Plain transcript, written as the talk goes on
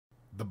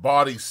The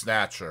Body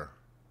Snatcher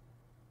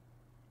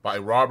by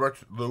Robert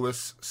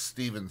Louis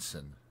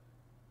Stevenson.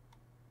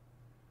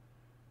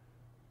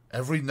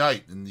 Every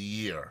night in the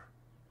year,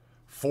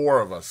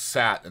 4 of us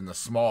sat in the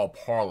small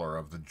parlor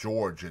of the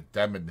George at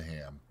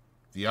Debenham,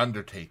 the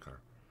undertaker,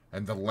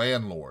 and the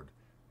landlord,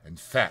 and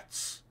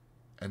Fetz,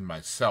 and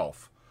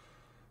myself.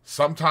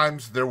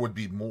 Sometimes there would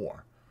be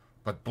more,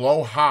 but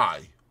blow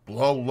high,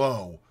 blow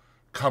low,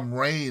 come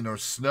rain or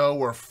snow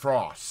or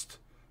frost,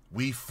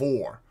 we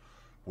 4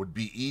 would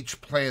be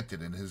each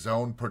planted in his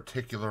own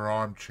particular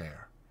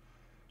armchair.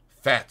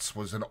 Fetz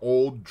was an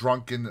old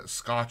drunken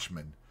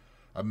Scotchman,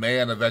 a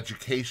man of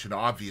education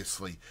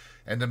obviously,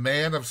 and a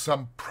man of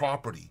some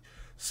property,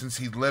 since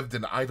he lived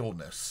in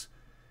idleness.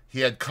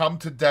 He had come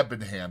to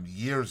Debenham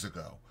years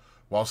ago,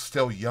 while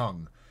still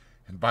young,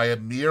 and by a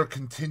mere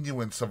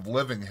continuance of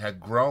living had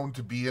grown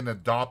to be an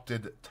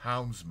adopted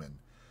townsman.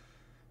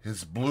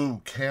 His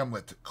blue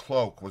camlet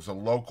cloak was a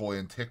local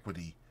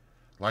antiquity,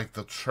 like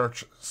the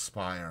church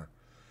spire.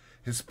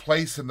 His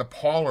place in the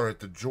parlor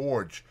at the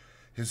George,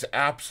 his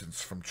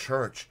absence from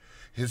church,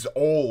 his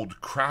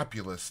old,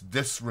 crapulous,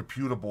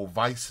 disreputable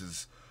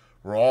vices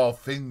were all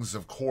things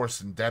of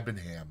course in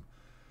Debenham.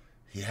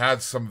 He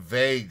had some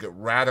vague,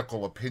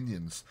 radical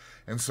opinions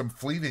and some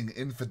fleeting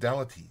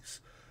infidelities,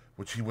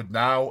 which he would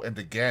now and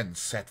again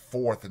set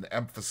forth and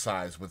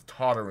emphasize with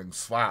tottering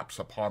slaps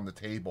upon the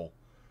table.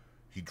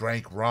 He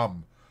drank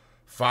rum,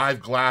 5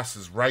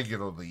 glasses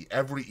regularly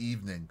every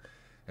evening,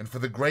 and for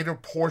the greater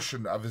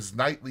portion of his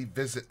nightly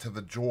visit to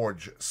the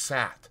George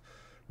sat,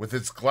 with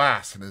his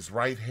glass in his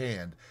right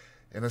hand,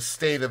 in a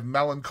state of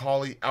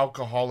melancholy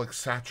alcoholic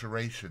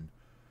saturation.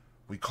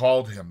 We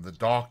called him the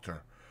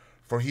doctor,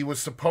 for he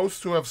was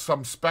supposed to have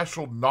some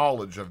special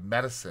knowledge of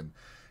medicine,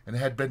 and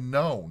had been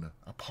known,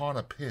 upon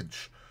a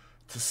pinch,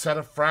 to set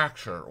a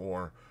fracture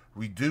or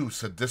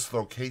reduce a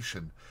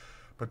dislocation.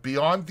 But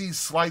beyond these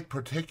slight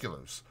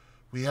particulars,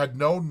 we had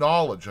no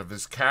knowledge of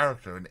his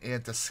character and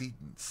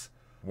antecedents.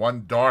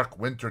 One dark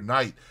winter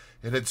night,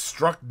 it had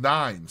struck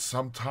 9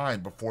 some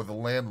time before the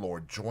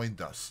landlord joined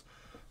us.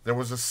 There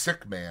was a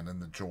sick man in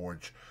the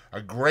George.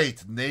 A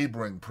great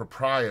neighboring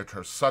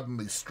proprietor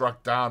suddenly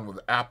struck down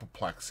with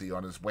apoplexy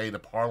on his way to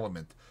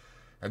Parliament,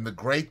 and the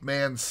great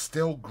man's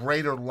still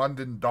greater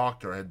London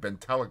doctor had been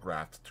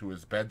telegraphed to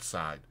his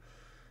bedside.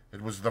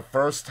 It was the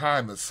first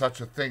time that such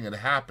a thing had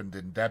happened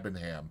in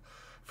Debenham,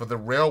 for the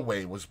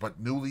railway was but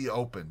newly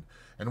open,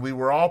 and we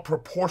were all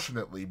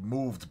proportionately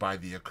moved by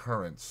the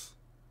occurrence.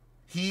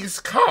 "He's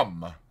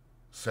come,"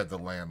 said the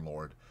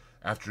landlord,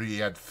 after he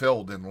had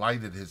filled and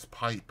lighted his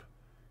pipe.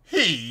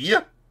 "He?"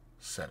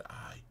 said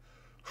I.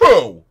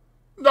 "Who?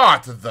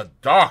 Not the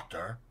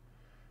doctor?"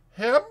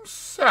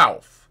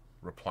 "Himself,"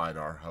 replied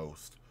our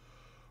host.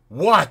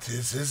 "What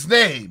is his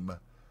name?"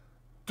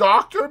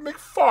 "Dr.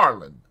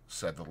 McFarlane,"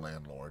 said the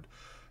landlord.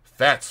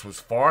 Fetz was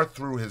far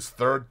through his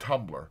 3rd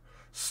tumbler,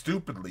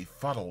 stupidly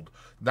fuddled,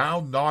 now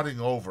nodding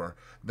over,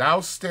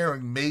 now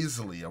staring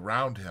mazily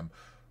around him,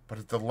 but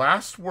at the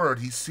last word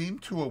he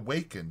seemed to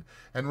awaken,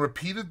 and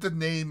repeated the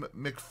name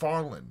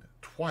McFarlane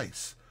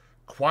twice,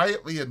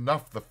 quietly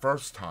enough the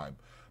first time,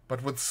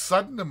 but with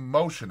sudden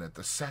emotion at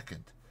the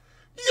second.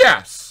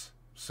 "Yes,"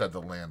 said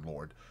the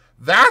landlord,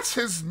 "that's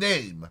his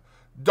name,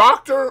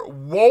 Dr.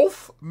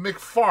 Wolfe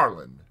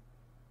McFarlane."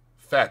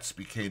 Fetz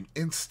became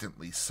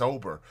instantly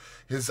sober.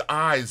 His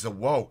eyes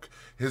awoke.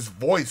 His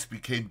voice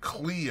became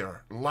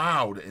clear,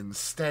 loud, and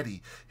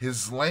steady,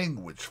 his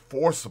language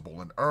forcible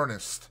and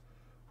earnest.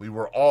 We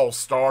were all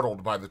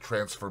startled by the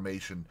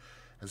transformation,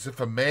 as if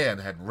a man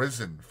had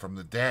risen from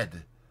the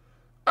dead.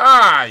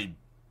 "I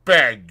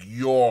beg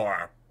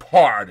your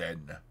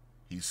pardon,"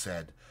 he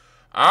said.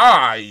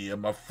 "I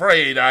am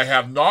afraid I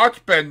have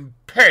not been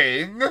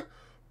paying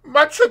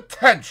much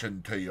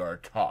attention to your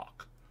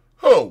talk.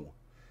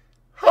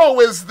 Who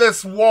is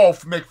this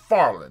Wolfe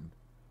McFarlane?"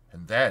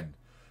 And then,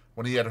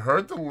 when he had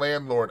heard the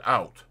landlord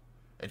out,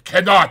 "It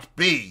cannot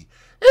be!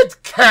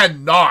 It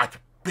cannot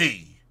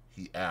be!"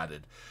 he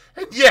added.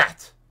 "And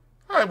yet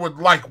I would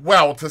like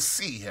well to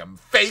see him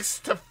face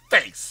to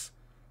face."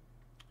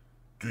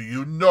 "Do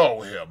you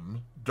know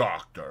him,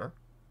 doctor?"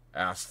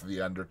 asked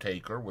the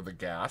undertaker with a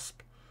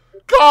gasp.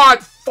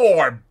 "God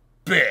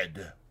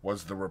forbid!"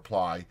 was the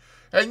reply.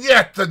 "And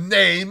yet the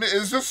name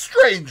is a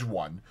strange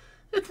one.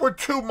 It were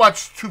too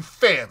much to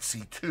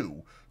fancy,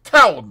 too.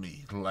 Tell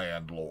me,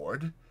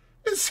 landlord,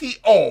 is he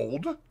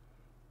old?"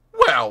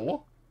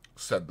 "Well,"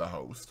 said the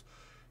host,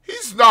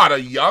 "he's not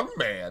a young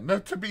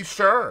man, to be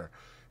sure,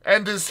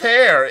 and his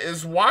hair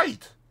is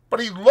white, but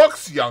he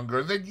looks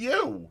younger than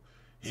you.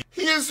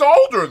 He is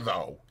older,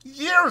 though,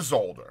 years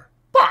older.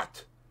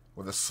 But,"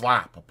 with a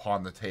slap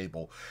upon the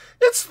table,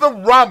 "it's the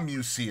rum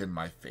you see in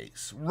my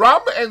face,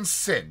 rum and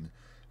sin.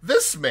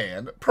 This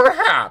man,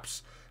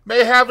 perhaps,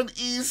 may have an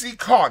easy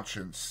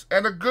conscience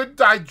and a good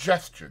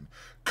digestion.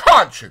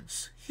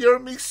 Conscience, hear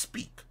me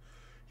speak.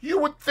 You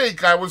would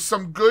think I was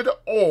some good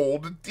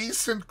old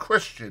decent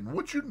Christian,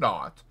 would you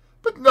not?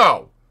 But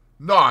no,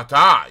 not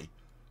I.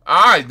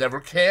 I never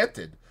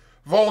canted.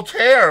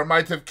 Voltaire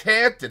might have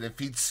canted if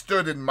he'd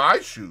stood in my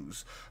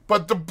shoes,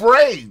 but the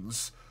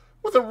brains,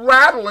 with a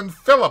rattle and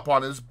fillip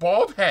on his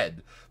bald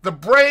head, the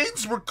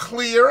brains were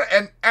clear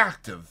and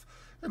active,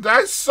 and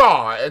I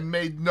saw and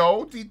made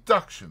no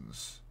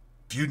deductions.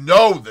 If you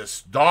know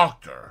this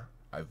doctor,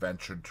 I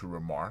ventured to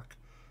remark,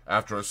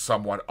 after a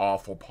somewhat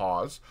awful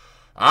pause,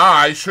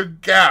 I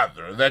should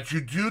gather that you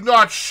do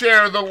not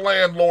share the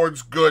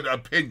landlord's good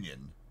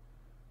opinion.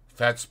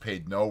 Fetz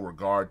paid no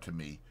regard to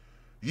me.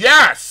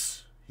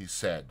 Yes, he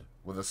said,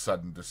 with a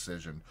sudden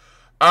decision.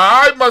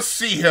 I must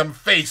see him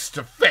face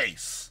to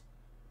face.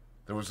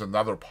 There was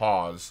another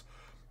pause,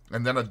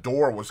 and then a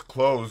door was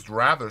closed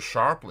rather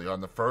sharply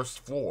on the first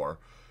floor,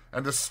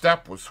 and a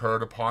step was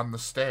heard upon the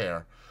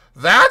stair.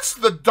 That's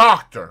the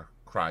doctor,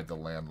 cried the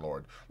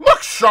landlord.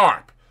 Look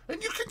sharp,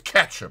 and you can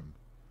catch him.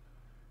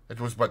 It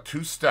was but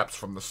 2 steps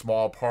from the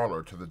small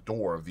parlor to the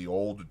door of the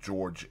Old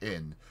George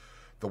Inn.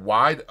 The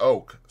wide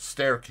oak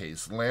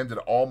staircase landed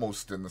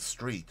almost in the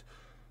street.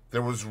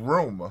 There was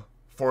room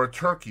for a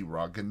turkey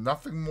rug and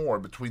nothing more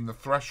between the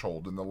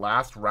threshold and the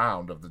last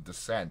round of the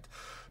descent,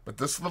 but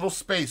this little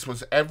space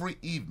was every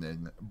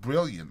evening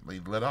brilliantly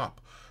lit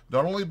up,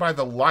 not only by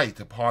the light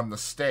upon the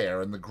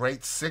stair and the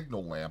great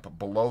signal lamp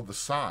below the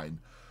sign,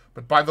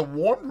 but by the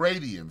warm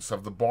radiance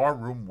of the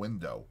bar-room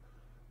window.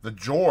 The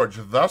George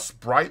thus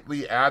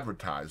brightly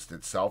advertised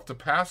itself to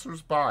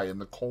passers-by in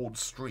the cold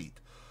street.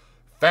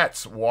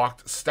 Fetz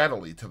walked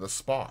steadily to the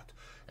spot,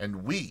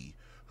 and we,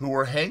 who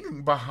were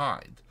hanging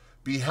behind,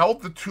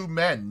 beheld the 2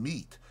 men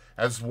meet,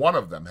 as one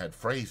of them had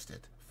phrased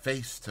it,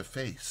 face to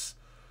face.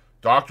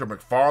 Dr.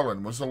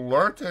 McFarlane was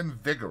alert and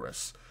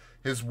vigorous.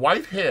 His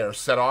white hair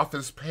set off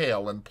his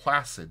pale and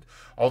placid,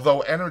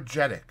 although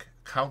energetic,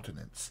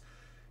 countenance.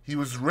 He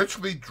was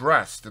richly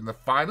dressed in the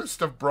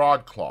finest of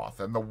broadcloth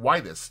and the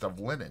whitest of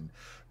linen,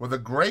 with a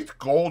great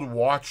gold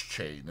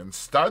watch-chain and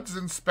studs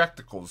and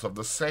spectacles of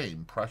the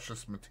same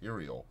precious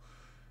material.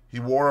 He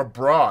wore a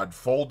broad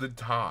folded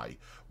tie,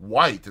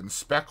 white and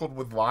speckled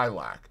with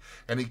lilac,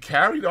 and he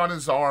carried on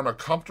his arm a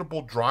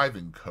comfortable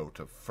driving coat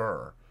of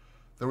fur.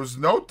 There was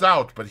no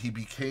doubt but he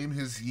became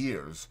his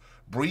years,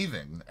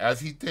 breathing,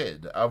 as he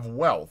did, of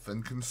wealth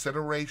and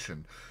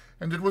consideration,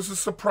 and it was a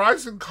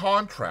surprising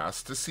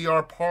contrast to see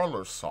our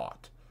parlor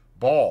sot,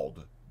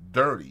 bald,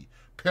 dirty,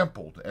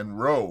 pimpled, and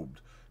robed,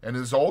 and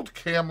his old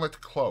camlet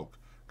cloak,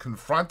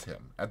 confront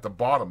him at the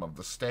bottom of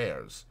the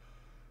stairs.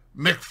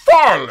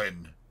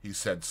 "McFarlane!" he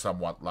said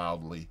somewhat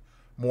loudly,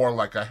 more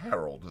like a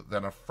herald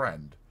than a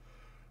friend.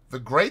 The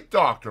great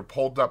doctor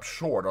pulled up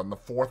short on the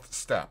 4th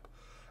step,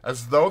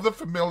 as though the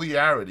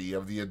familiarity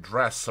of the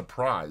address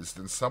surprised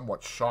and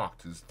somewhat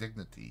shocked his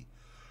dignity.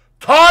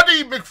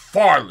 "Toddy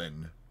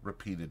McFarlane!"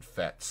 repeated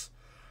Fetz.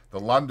 The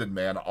London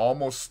man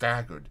almost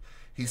staggered.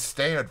 He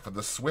stared for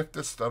the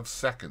swiftest of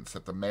seconds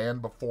at the man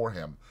before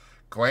him,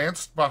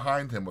 glanced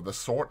behind him with a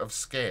sort of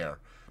scare,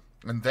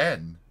 and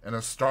then, in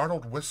a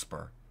startled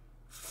whisper,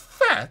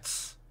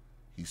 "Fetz,"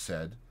 he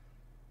said,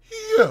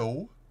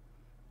 "you?"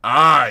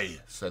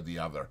 "I," said the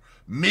other.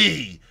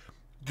 "Me!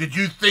 Did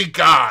you think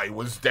I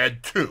was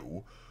dead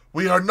too?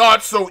 We are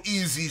not so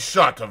easy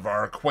shut of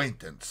our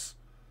acquaintance."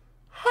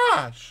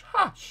 "Hush,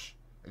 hush!"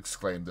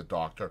 exclaimed the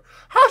doctor.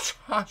 "Hush,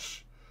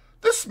 hush!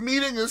 This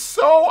meeting is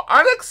so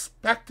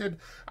unexpected.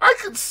 I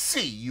can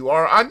see you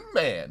are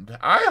unmanned.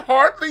 I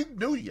hardly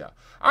knew you,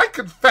 I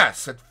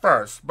confess, at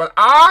first, but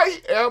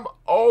I am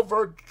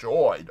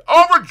overjoyed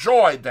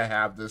to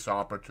have this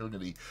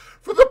opportunity.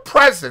 For the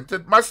present,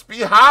 it must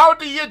be how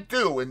do you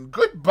do and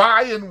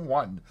goodbye in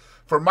one,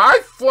 for my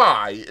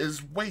fly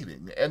is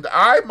waiting, and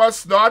I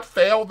must not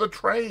fail the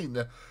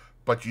train.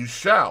 But you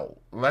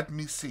shall, let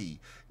me see.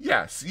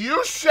 Yes,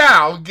 you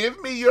shall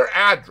give me your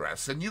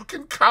address, and you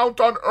can count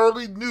on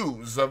early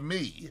news of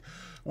me.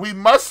 We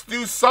must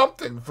do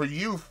something for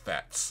you,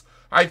 Fetz.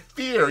 I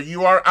fear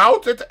you are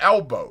out at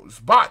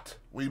elbows, but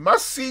we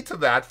must see to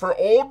that for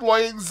Old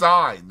Lang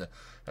Syne,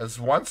 as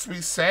once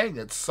we sang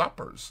at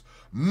suppers."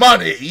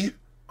 "Money!"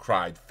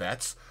 cried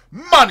Fetz.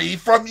 "Money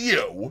from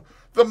you!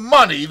 The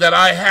money that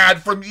I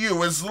had from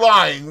you is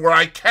lying where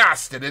I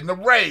cast it in the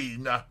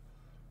rain."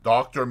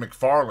 Dr.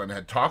 McFarlane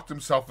had talked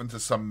himself into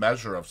some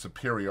measure of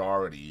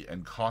superiority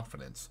and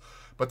confidence,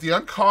 but the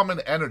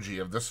uncommon energy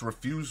of this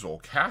refusal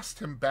cast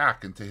him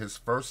back into his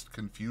first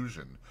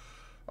confusion.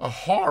 A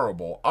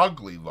horrible,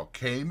 ugly look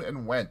came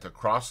and went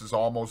across his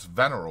almost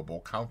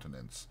venerable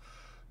countenance.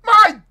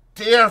 "My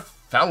dear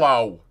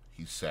fellow,"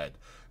 he said,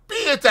 "be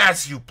it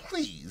as you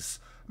please.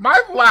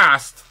 My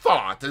last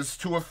thought is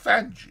to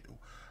offend you.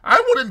 I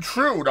would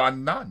intrude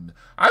on none.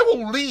 I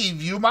will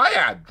leave you my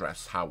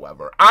address,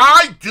 however.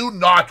 I do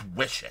not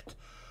wish it.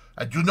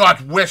 I do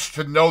not wish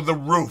to know the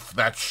roof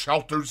that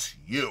shelters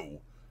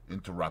you,"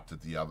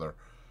 interrupted the other.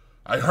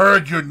 "I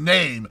heard your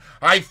name.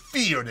 I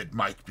feared it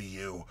might be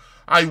you.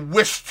 I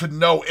wished to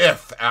know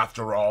if,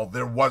 after all,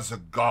 there was a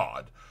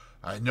God.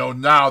 I know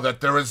now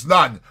that there is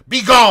none.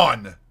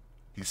 Begone!"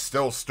 He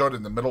still stood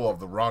in the middle of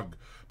the rug,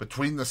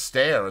 between the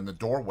stair and the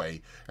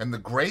doorway, and the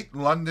great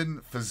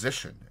London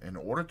physician, in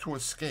order to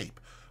escape,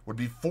 would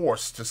be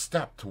forced to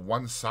step to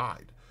one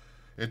side.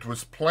 It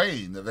was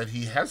plain that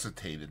he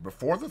hesitated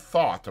before the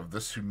thought of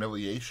this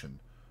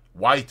humiliation.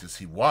 White as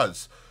he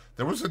was,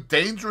 there was a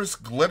dangerous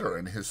glitter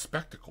in his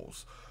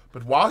spectacles,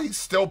 but while he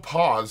still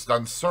paused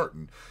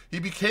uncertain, he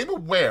became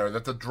aware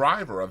that the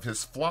driver of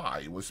his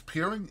fly was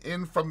peering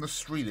in from the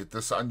street at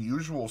this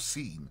unusual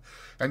scene,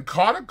 and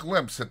caught a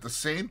glimpse at the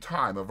same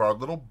time of our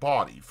little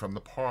body from the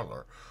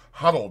parlor,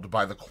 huddled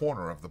by the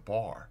corner of the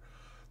bar.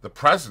 The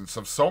presence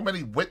of so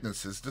many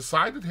witnesses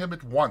decided him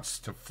at once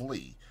to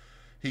flee.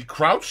 He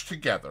crouched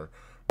together,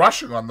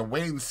 rushing on the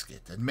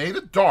wainscot, and made a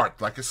dart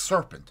like a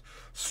serpent,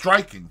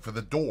 striking for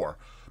the door.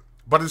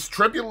 But his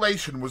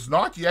tribulation was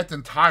not yet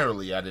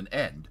entirely at an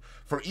end,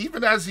 for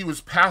even as he was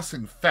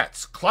passing,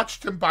 Fetz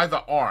clutched him by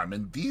the arm,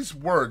 and these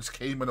words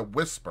came in a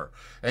whisper,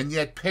 and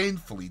yet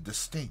painfully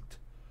distinct.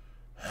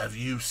 "Have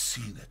you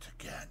seen it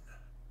again?"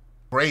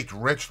 Great,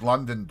 rich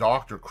London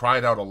doctor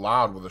cried out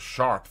aloud with a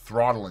sharp,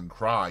 throttling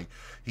cry.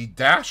 He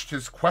dashed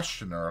his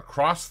questioner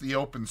across the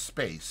open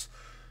space,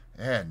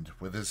 and,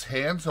 with his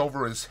hands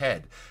over his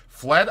head,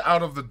 fled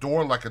out of the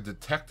door like a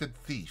detected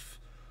thief.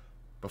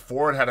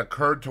 Before it had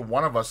occurred to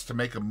one of us to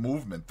make a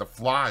movement, the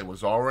fly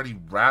was already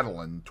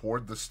rattling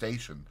toward the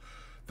station.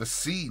 The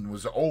scene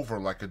was over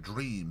like a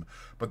dream,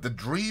 but the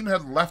dream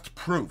had left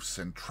proofs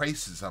and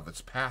traces of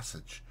its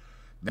passage.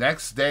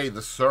 Next day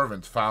the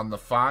servant found the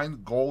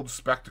fine gold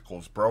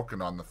spectacles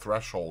broken on the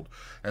threshold,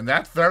 and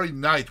that very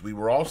night we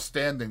were all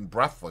standing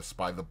breathless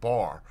by the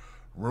bar,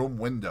 room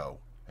window,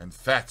 and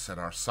Fetz at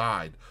our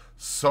side,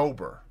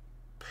 sober,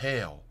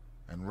 pale,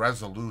 and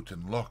resolute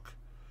in look.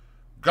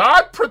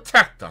 "God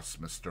protect us,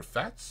 Mr.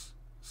 Fetz,"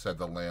 said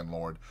the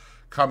landlord,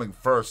 coming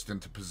first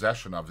into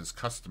possession of his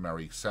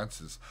customary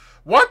senses.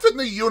 "What in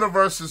the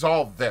universe is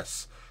all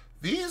this?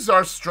 These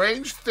are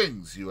strange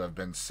things you have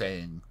been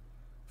saying."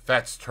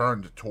 Fetz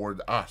turned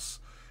toward us.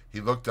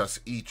 He looked us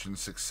each in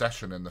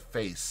succession in the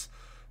face.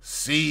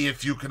 "See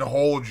if you can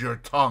hold your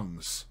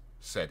tongues,"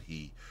 said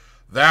he.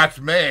 "That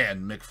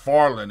man,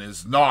 McFarlane,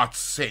 is not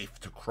safe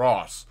to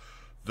cross.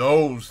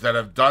 Those that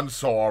have done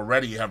so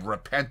already have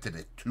repented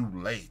it too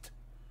late."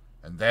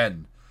 And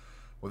then,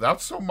 without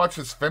so much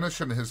as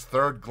finishing his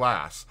third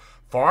glass,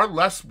 far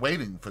less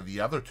waiting for the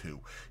other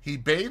two, he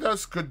bade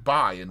us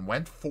good-bye and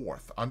went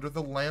forth under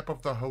the lamp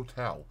of the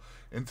hotel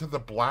into the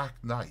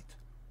black night.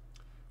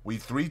 We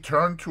three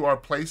turned to our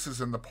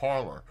places in the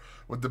parlor,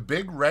 with the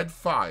big red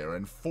fire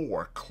and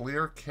 4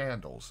 clear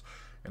candles,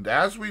 and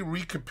as we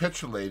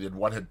recapitulated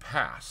what had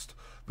passed,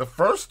 the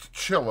first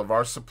chill of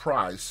our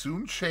surprise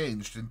soon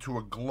changed into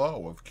a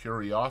glow of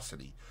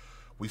curiosity.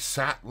 We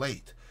sat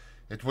late.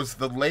 It was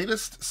the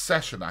latest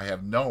session I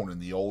have known in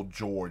the Old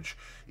George.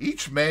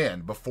 Each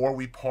man, before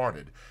we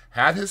parted,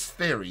 had his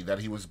theory that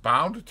he was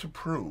bound to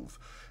prove,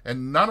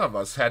 and none of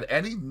us had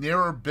any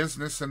nearer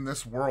business in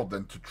this world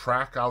than to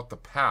track out the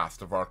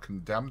past of our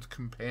condemned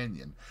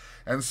companion,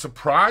 and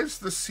surprise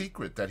the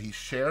secret that he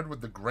shared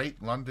with the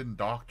great London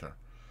doctor.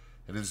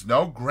 It is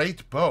no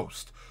great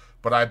boast,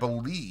 but I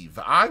believe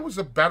I was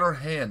a better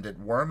hand at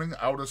worming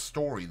out a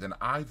story than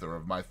either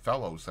of my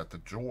fellows at the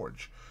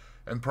George,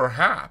 and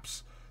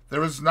perhaps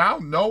there is now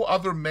no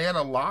other man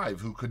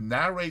alive who could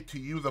narrate to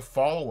you the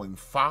following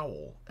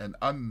foul and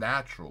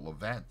unnatural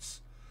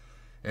events.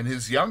 In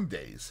his young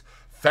days,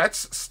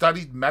 Fetz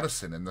studied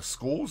medicine in the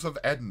schools of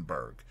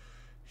Edinburgh.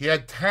 He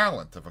had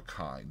talent of a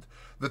kind,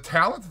 the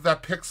talent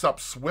that picks up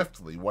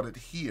swiftly what it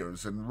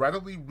hears and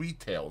readily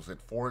retails it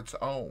for its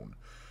own.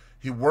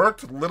 He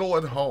worked little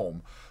at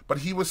home, but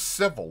he was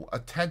civil,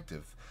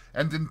 attentive,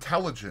 and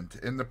intelligent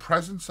in the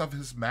presence of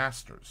his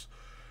masters.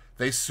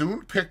 They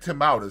soon picked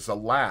him out as a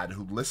lad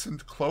who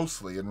listened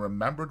closely and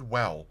remembered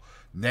well.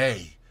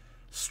 Nay,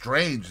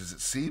 strange as it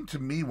seemed to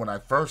me when I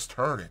first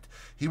heard it,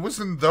 he was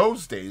in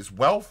those days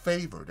well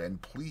favored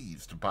and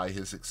pleased by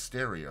his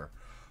exterior.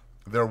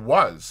 There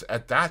was,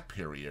 at that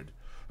period,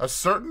 a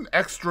certain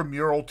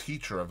extramural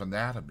teacher of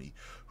anatomy,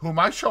 whom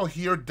I shall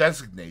here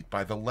designate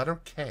by the letter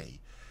K.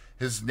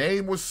 His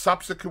name was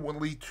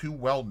subsequently too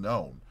well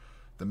known.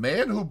 The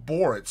man who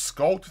bore it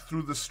skulked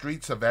through the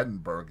streets of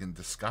Edinburgh in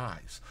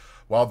disguise,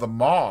 while the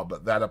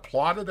mob that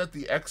applauded at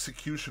the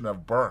execution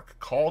of Burke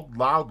called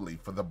loudly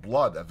for the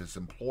blood of his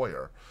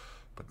employer.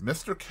 But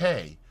Mr.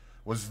 K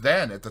was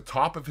then at the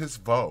top of his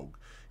vogue.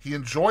 He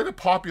enjoyed a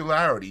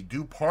popularity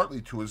due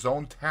partly to his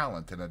own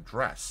talent and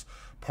address,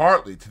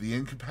 partly to the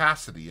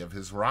incapacity of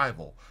his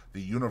rival,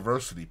 the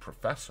university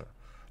professor.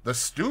 The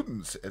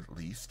students, at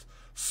least,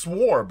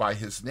 swore by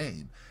his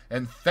name,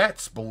 and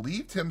Fetz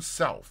believed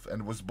himself,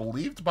 and was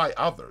believed by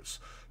others,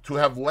 to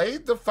have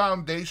laid the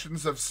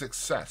foundations of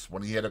success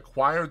when he had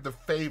acquired the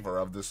favor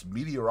of this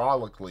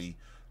meteorologically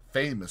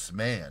famous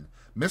man.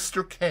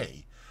 Mr.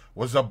 K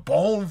was a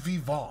bon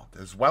vivant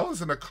as well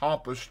as an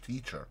accomplished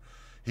teacher.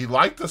 He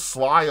liked a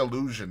sly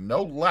allusion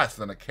no less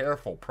than a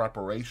careful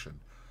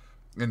preparation.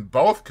 In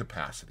both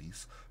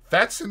capacities,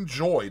 Fetz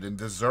enjoyed and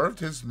deserved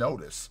his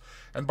notice,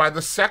 and by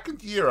the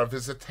second year of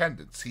his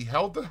attendance he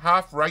held the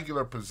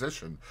half-regular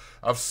position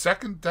of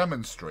second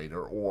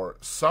demonstrator or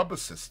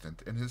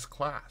sub-assistant in his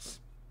class.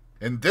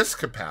 In this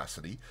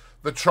capacity,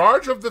 the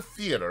charge of the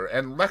theater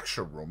and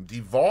lecture room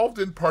devolved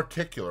in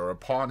particular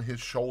upon his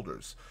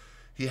shoulders.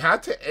 He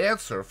had to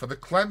answer for the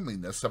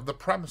cleanliness of the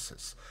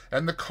premises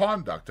and the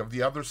conduct of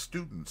the other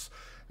students,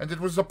 and it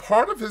was a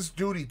part of his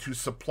duty to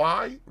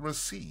supply,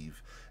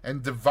 receive,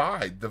 and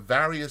divide the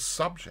various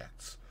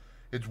subjects.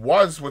 It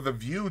was with a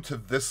view to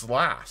this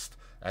last,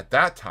 at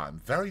that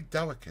time very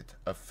delicate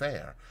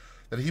affair,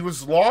 that he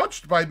was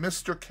lodged by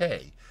Mr.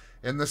 K.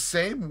 in the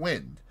same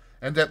wind,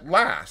 and at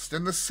last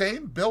in the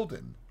same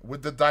building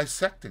with the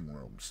dissecting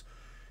rooms.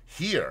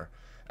 Here,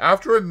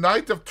 after a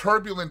night of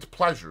turbulent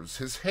pleasures,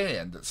 his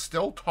hand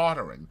still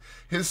tottering,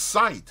 his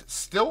sight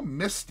still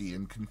misty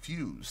and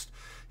confused,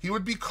 he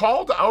would be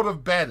called out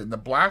of bed in the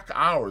black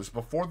hours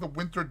before the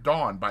winter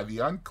dawn by the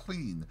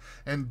unclean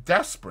and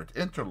desperate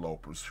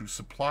interlopers who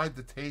supplied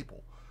the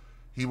table.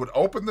 He would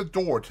open the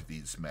door to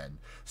these men,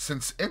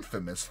 since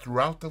infamous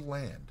throughout the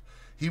land.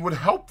 He would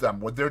help them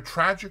with their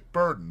tragic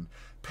burden,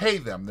 pay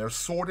them their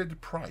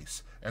sordid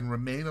price, and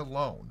remain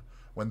alone,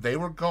 when they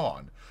were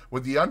gone,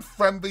 with the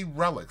unfriendly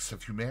relics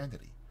of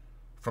humanity.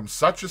 From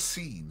such a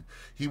scene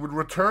he would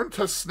return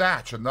to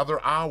snatch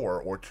another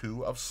hour or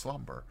two of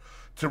slumber,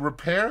 to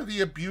repair the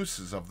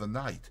abuses of the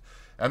night,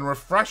 and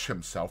refresh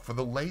himself for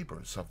the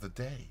labors of the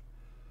day.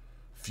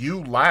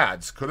 Few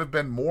lads could have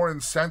been more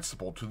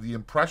insensible to the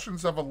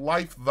impressions of a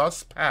life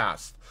thus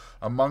passed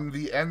among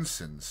the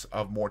ensigns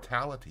of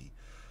mortality.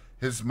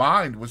 His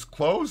mind was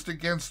closed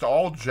against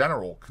all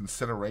general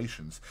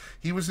considerations.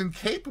 He was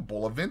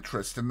incapable of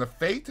interest in the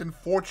fate and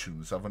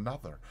fortunes of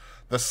another,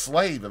 the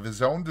slave of his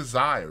own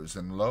desires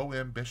and low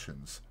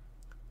ambitions.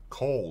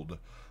 Cold,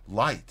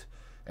 light,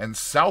 and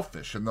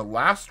selfish in the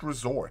last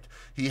resort,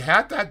 he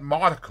had that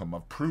modicum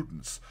of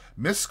prudence,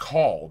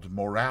 miscalled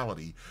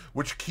morality,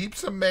 which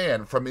keeps a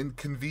man from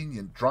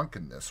inconvenient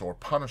drunkenness or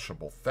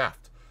punishable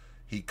theft.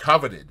 He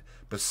coveted,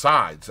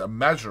 besides, a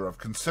measure of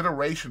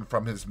consideration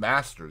from his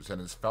masters and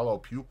his fellow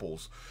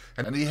pupils,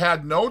 and he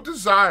had no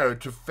desire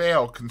to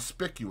fail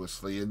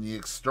conspicuously in the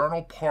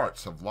external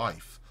parts of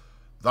life.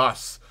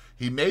 Thus,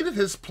 he made it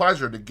his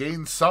pleasure to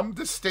gain some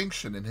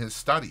distinction in his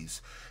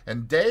studies,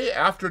 and day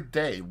after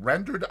day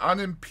rendered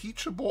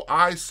unimpeachable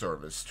eye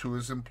service to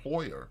his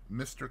employer,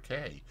 Mr.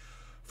 K.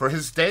 For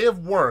his day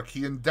of work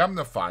he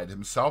indemnified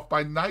himself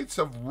by nights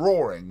of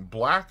roaring,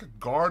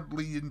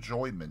 blackguardly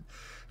enjoyment,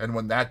 and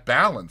when that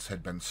balance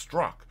had been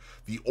struck,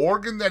 the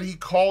organ that he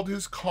called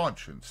his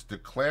conscience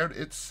declared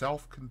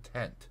itself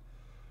content.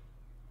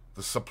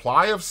 The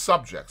supply of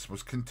subjects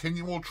was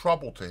continual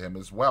trouble to him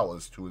as well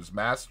as to his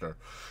master.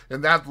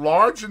 In that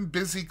large and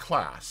busy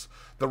class,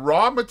 the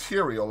raw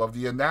material of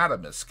the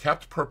anatomist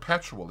kept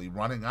perpetually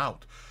running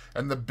out,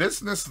 and the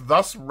business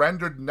thus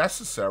rendered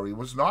necessary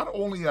was not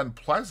only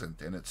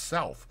unpleasant in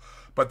itself,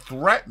 but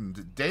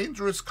threatened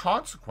dangerous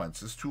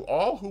consequences to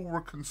all who were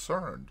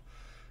concerned.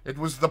 It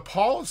was the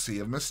policy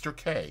of Mr.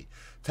 K.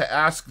 to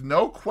ask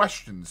no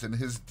questions in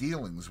his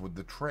dealings with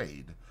the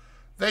trade.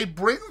 "They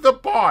bring the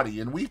body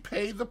and we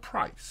pay the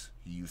price,"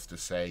 he used to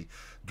say,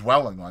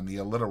 dwelling on the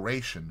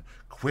alliteration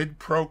quid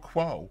pro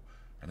quo,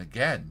 and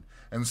again,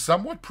 and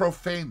somewhat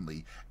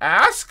profanely,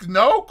 "Ask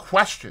no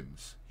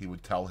questions," he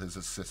would tell his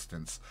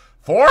assistants,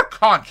 "for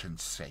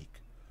conscience' sake."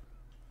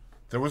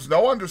 There was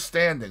no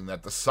understanding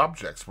that the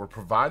subjects were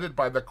provided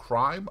by the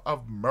crime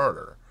of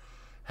murder.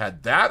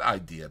 Had that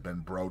idea been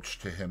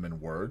broached to him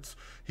in words,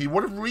 he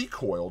would have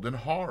recoiled in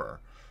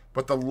horror.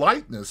 But the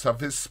lightness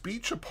of his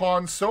speech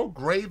upon so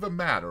grave a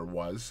matter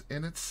was,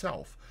 in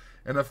itself,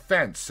 an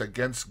offense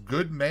against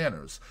good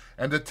manners,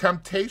 and a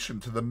temptation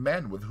to the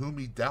men with whom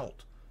he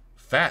dealt.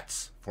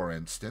 Fetz, for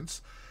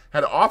instance,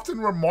 had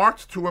often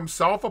remarked to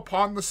himself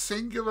upon the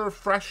singular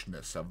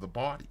freshness of the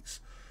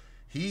bodies.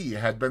 He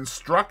had been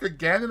struck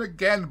again and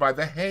again by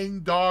the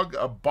hang-dog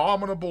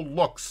abominable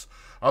looks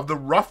of the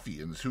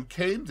ruffians who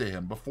came to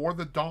him before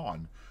the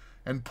dawn,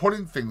 and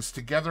putting things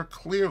together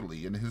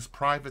clearly in his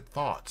private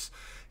thoughts,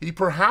 he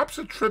perhaps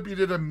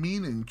attributed a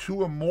meaning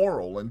too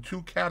immoral and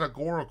too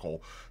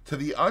categorical to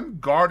the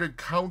unguarded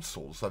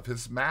counsels of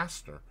his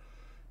master.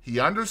 He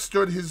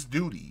understood his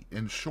duty,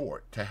 in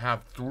short, to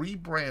have three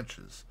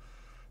branches: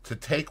 to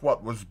take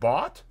what was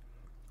bought,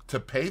 to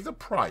pay the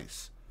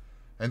price,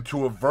 and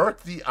to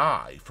avert the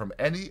eye from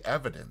any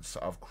evidence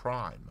of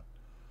crime.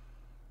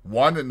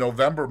 One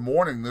November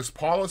morning this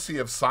policy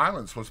of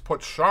silence was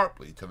put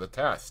sharply to the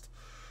test.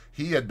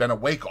 He had been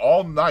awake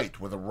all night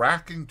with a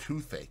racking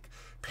toothache,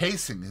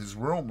 pacing his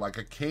room like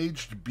a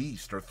caged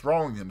beast, or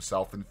throwing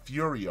himself in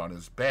fury on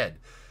his bed,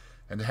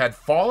 and had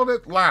fallen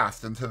at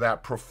last into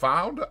that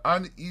profound,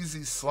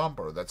 uneasy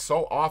slumber that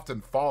so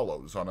often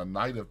follows on a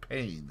night of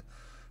pain,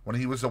 when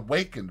he was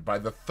awakened by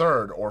the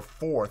third or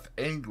fourth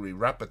angry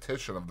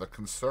repetition of the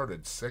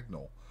concerted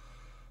signal.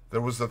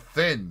 There was a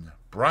thin,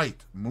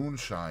 bright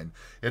moonshine.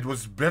 It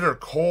was bitter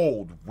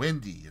cold,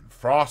 windy, and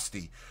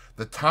frosty.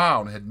 The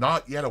town had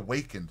not yet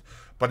awakened,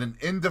 but an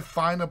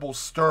indefinable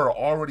stir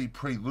already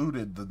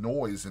preluded the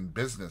noise and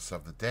business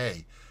of the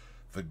day.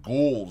 The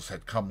ghouls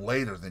had come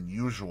later than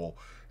usual,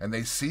 and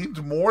they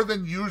seemed more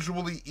than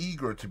usually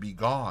eager to be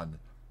gone.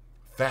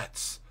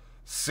 Fetz,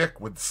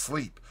 sick with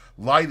sleep,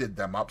 lighted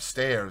them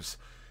upstairs.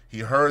 He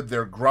heard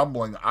their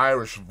grumbling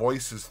Irish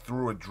voices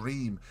through a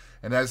dream,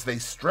 and as they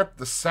stripped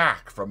the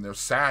sack from their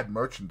sad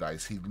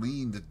merchandise, he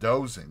leaned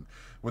dozing,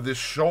 with his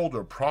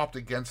shoulder propped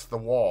against the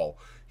wall.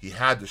 He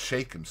had to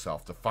shake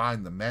himself to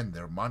find the men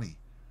their money.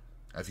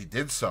 As he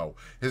did so,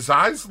 his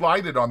eyes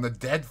lighted on the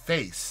dead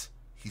face.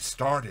 He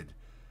started.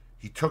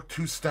 He took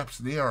 2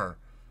 steps nearer.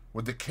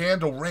 With the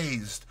candle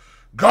raised,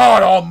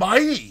 "God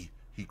Almighty!"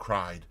 he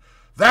cried.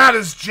 "That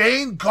is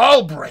Jane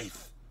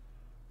Galbraith!"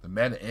 The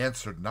men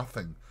answered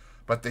nothing,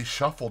 but they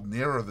shuffled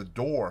nearer the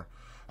door.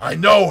 "I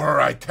know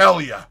her, I tell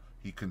you,"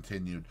 he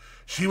continued.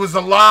 "She was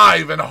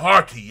alive and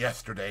hearty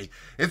yesterday.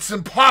 It's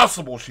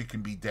impossible she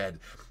can be dead.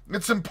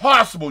 It's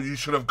impossible you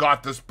should have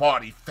got this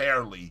body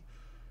fairly."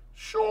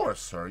 "Sure,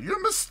 sir,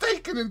 you're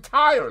mistaken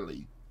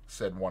entirely,"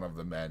 said one of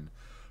the men.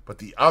 But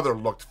the other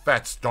looked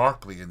Fetz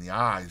darkly in the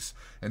eyes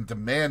and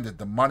demanded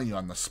the money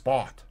on the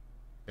spot.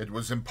 It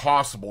was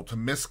impossible to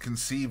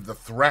misconceive the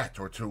threat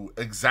or to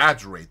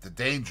exaggerate the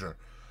danger.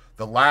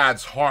 The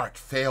lad's heart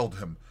failed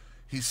him.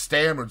 He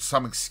stammered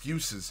some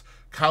excuses,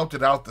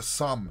 counted out the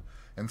sum,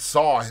 and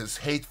saw his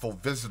hateful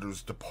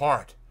visitors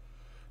depart.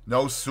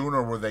 No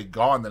sooner were they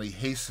gone than he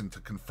hastened to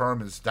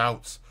confirm his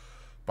doubts.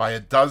 By a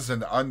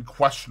dozen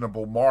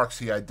unquestionable marks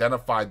he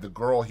identified the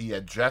girl he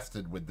had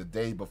jested with the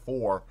day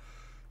before.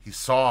 He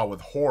saw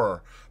with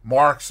horror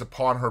marks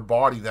upon her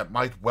body that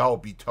might well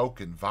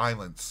betoken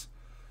violence.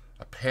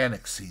 A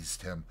panic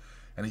seized him,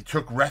 and he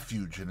took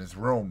refuge in his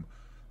room.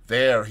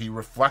 There he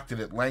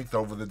reflected at length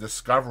over the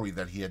discovery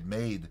that he had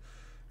made,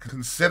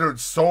 considered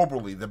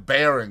soberly the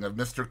bearing of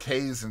Mr.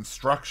 K's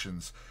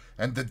instructions,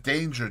 and the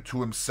danger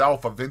to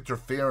himself of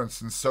interference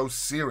in so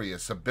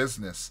serious a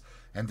business,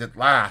 and at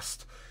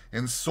last,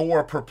 in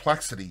sore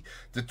perplexity,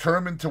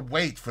 determined to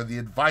wait for the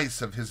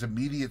advice of his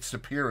immediate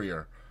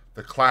superior,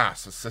 the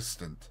class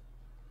assistant.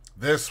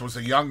 This was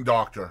a young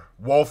doctor,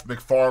 Wolfe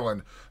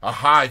McFarlane, a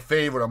high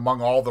favorite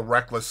among all the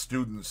reckless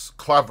students,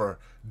 clever,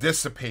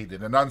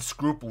 dissipated, and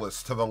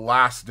unscrupulous to the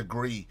last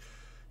degree.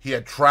 He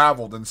had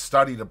traveled and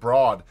studied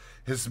abroad.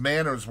 His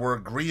manners were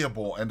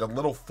agreeable and a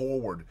little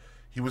forward.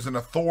 He was an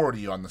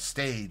authority on the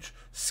stage,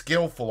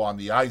 skillful on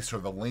the ice or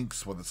the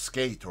links with a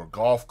skate or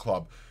golf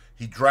club.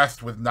 He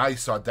dressed with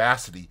nice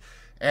audacity,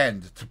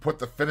 and, to put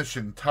the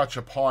finishing touch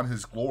upon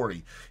his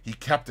glory, he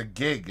kept a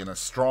gig and a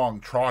strong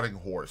trotting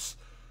horse.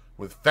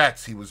 With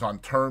Fetz he was on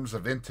terms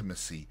of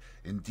intimacy.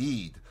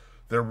 Indeed,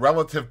 their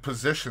relative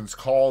positions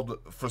called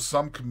for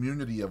some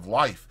community of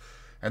life,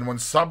 and when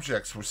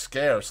subjects were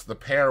scarce, the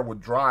pair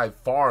would drive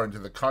far into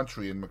the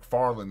country in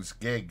McFarlane's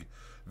gig,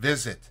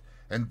 visit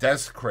and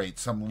desecrate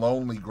some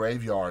lonely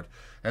graveyard,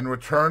 and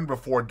return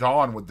before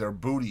dawn with their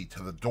booty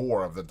to the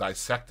door of the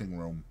dissecting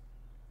room.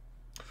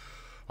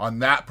 On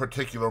that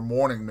particular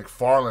morning,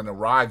 McFarlane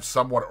arrived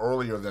somewhat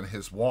earlier than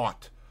his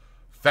wont.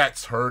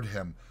 Fetz heard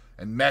him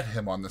and met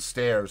him on the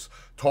stairs,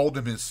 told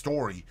him his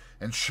story,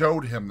 and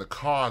showed him the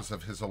cause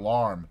of his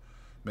alarm.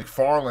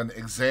 McFarlane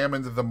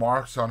examined the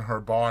marks on her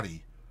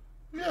body.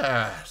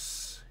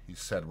 "Yes," he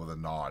said with a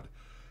nod,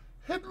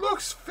 "it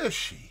looks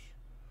fishy."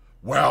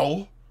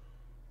 "Well,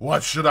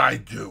 what should I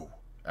do?"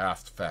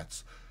 asked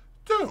Fetz.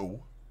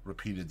 "Do?"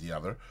 repeated the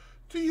other.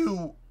 "Do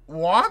you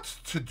want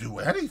to do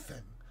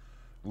anything?"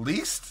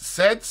 "Least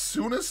said,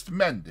 soonest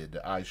mended,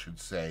 I should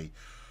say."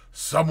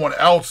 "Someone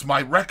else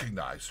might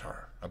recognize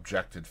her,"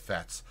 objected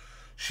Fetz.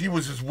 "She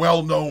was as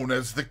well known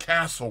as the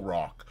Castle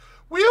Rock."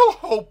 "We'll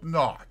hope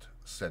not,"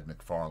 said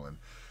McFarlane.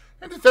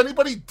 "And if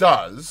anybody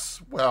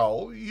does,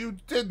 well, you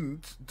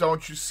didn't,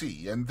 don't you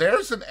see, and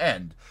there's an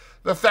end.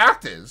 The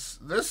fact is,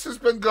 this has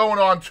been going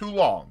on too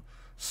long.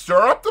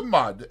 Stir up the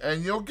mud,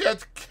 and you'll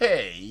get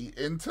K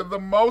into the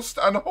most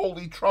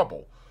unholy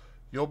trouble.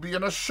 You'll be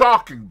in a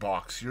shocking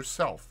box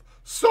yourself.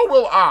 So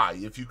will I,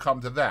 if you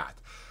come to that.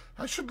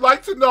 I should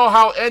like to know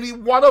how any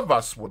one of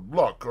us would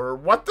look, or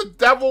what the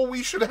devil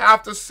we should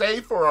have to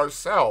say for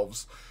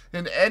ourselves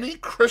in any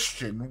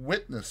Christian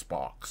witness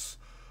box.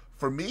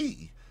 For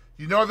me,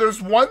 you know,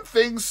 there's one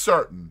thing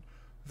certain,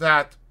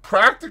 that,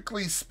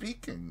 practically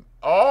speaking,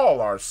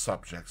 all our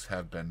subjects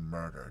have been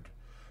murdered."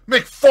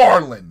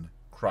 "McFarlane!"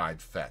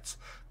 cried Fetz.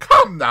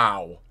 "Come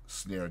now,"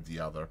 sneered the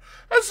other,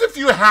 "as if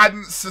you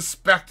hadn't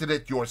suspected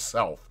it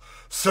yourself.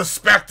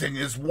 Suspecting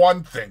is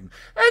one thing,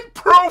 and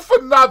proof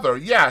another.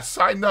 Yes,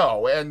 I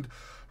know, and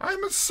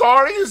I'm as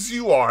sorry as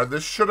you are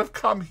this should have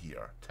come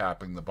here,"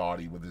 tapping the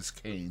body with his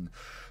cane.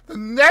 "The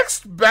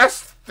next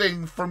best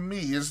thing for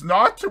me is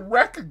not to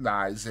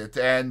recognize it,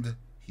 and,"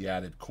 he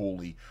added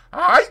coolly,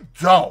 "I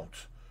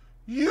don't.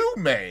 You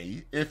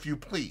may, if you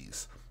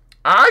please.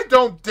 I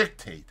don't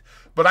dictate,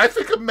 but I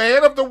think a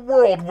man of the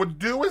world would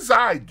do as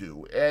I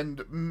do,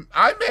 and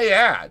I may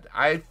add,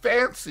 I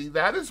fancy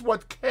that is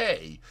what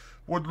K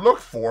would look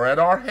for at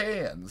our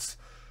hands.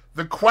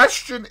 The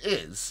question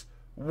is,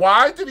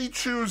 why did he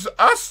choose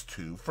us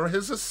two for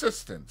his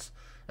assistants?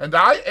 And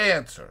I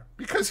answer,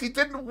 because he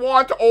didn't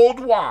want old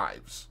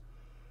wives."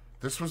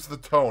 This was the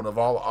tone of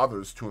all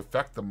others to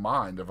affect the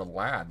mind of a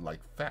lad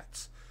like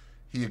Fetz.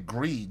 He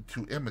agreed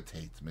to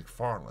imitate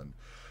McFarlane.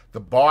 The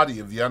body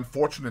of the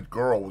unfortunate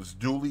girl was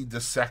duly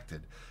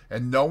dissected,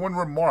 and no one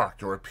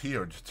remarked or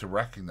appeared to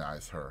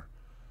recognize her.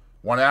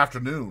 One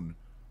afternoon,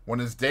 when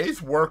his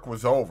day's work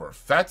was over,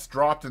 Fetz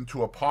dropped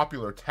into a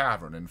popular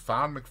tavern and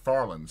found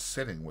McFarlane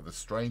sitting with a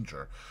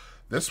stranger.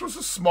 This was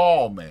a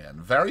small man,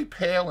 very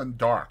pale and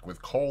dark,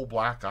 with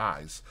coal-black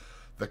eyes.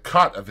 The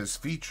cut of his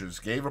features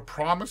gave a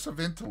promise of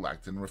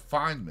intellect and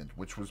refinement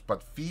which was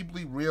but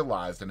feebly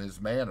realized in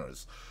his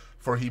manners,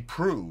 for he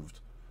proved,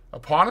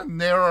 upon a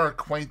nearer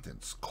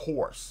acquaintance,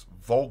 coarse,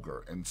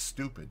 vulgar, and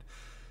stupid.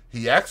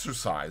 He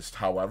exercised,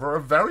 however,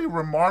 a very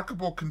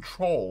remarkable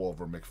control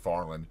over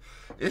McFarlane,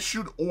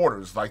 issued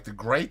orders like the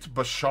great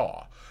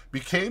Bashaw,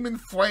 became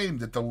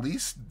inflamed at the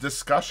least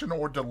discussion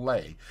or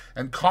delay,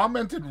 and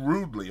commented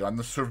rudely on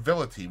the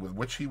servility with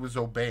which he was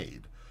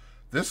obeyed.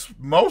 This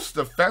most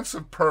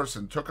offensive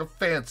person took a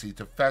fancy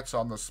to Fetz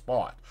on the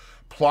spot,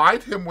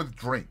 plied him with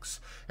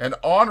drinks, and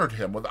honored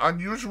him with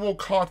unusual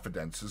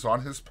confidences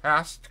on his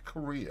past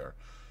career.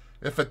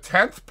 If a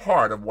tenth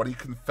part of what he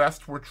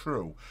confessed were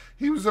true,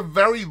 he was a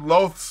very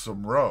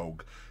loathsome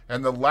rogue,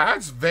 and the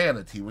lad's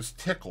vanity was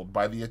tickled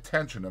by the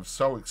attention of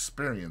so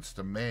experienced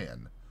a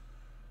man.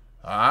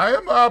 "I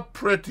am a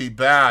pretty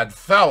bad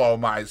fellow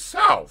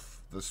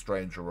myself," the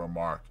stranger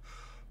remarked,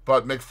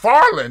 "but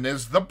McFarlane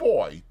is the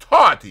boy.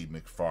 Toddy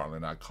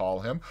McFarlane, I call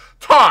him.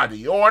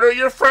 Toddy, order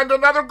your friend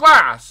another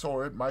glass,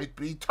 or it might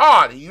be,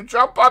 Toddy, you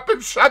jump up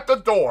and shut the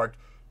door.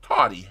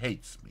 Toddy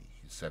hates me,"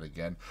 he said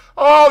again.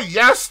 "Oh,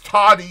 yes,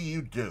 Toddy,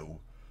 you do."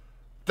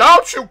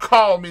 "Don't you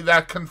call me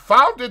that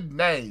confounded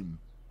name,"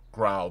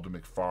 growled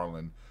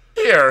McFarlane.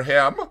 "Hear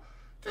him.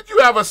 Did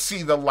you ever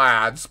see the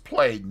lads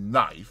play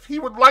knife? He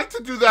would like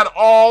to do that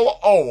all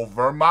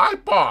over my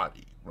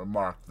body,"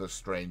 remarked the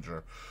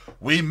stranger.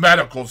 "We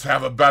medicals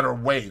have a better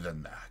way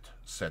than that,"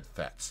 said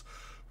Fetz.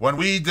 "When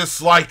we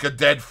dislike a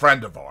dead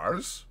friend of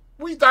ours,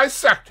 we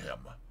dissect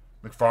him."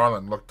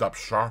 McFarlane looked up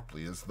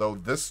sharply, as though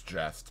this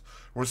jest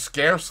were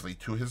scarcely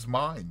to his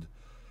mind.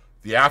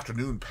 The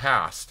afternoon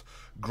passed.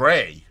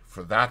 Gray,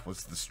 for that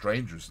was the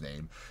stranger's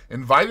name,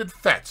 invited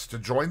Fetz to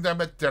join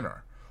them at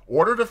dinner,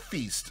 ordered a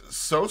feast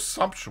so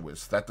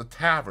sumptuous that the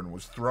tavern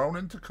was thrown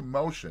into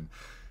commotion,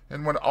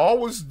 and when all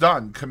was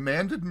done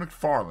commanded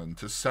McFarlane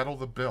to settle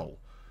the bill.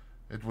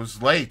 It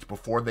was late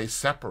before they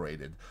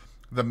separated.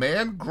 The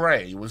man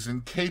Gray was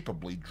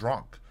incapably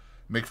drunk.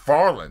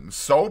 McFarlane,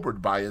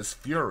 sobered by his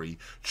fury,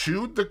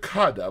 chewed the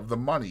cud of the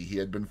money he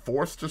had been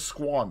forced to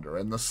squander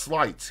and the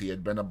slights he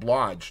had been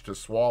obliged to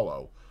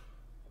swallow.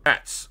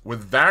 Fetz,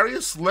 with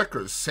various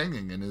liquors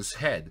singing in his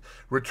head,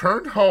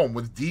 returned home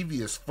with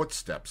devious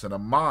footsteps and a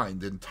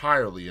mind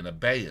entirely in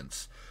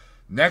abeyance.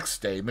 Next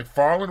day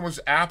McFarlane was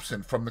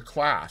absent from the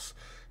class,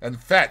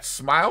 and Fetz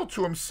smiled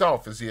to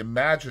himself as he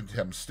imagined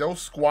him still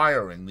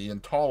squiring the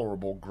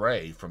intolerable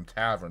Gray from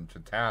tavern to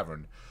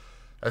tavern.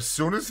 As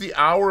soon as the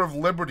hour of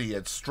liberty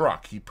had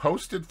struck, he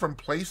posted from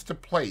place to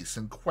place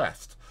in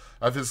quest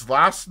of his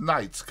last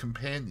night's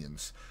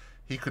companions.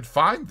 He could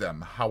find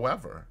them,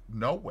 however,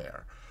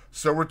 nowhere,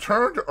 so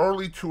returned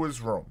early to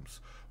his rooms,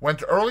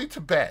 went early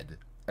to bed,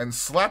 and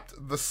slept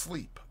the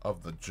sleep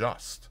of the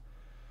just.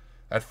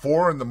 At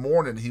 4 in the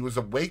morning he was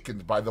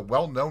awakened by the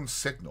well-known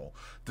signal.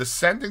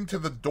 Descending to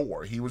the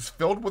door, he was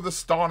filled with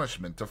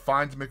astonishment to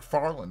find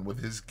McFarlane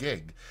with his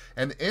gig,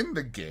 and in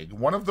the gig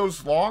one of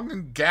those long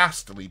and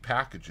ghastly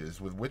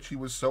packages with which he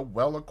was so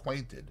well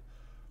acquainted.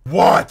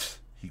 "What?"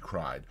 he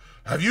cried.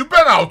 "Have you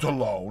been out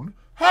alone?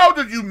 How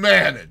did you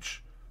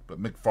manage?"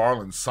 But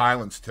McFarlane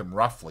silenced him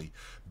roughly,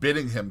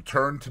 bidding him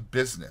turn to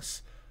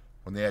business.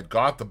 When they had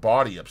got the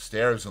body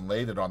upstairs and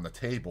laid it on the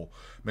table,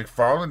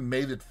 McFarlane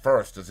made it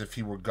first as if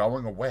he were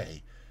going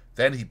away.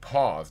 Then he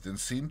paused and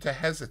seemed to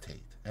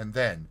hesitate, and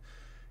then,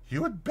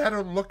 "You had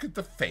better look at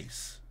the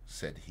face,"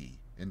 said he,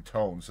 in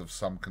tones of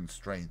some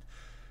constraint.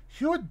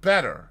 "You had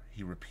better,"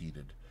 he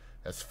repeated,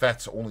 as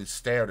Fetz only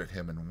stared at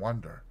him in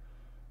wonder.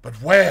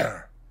 "But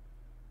where?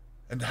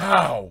 And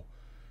how?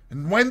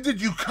 And when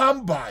did you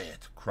come by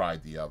it?"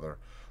 cried the other.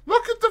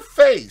 "Look at the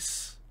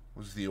face,"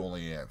 was the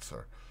only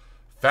answer.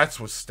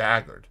 Fetz was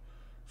staggered.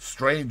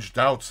 Strange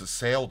doubts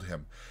assailed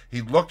him.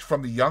 He looked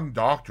from the young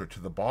doctor to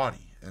the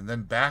body, and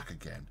then back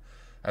again.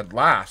 At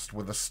last,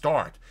 with a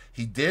start,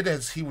 he did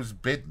as he was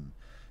bidden.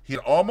 He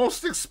had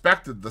almost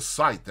expected the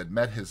sight that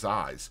met his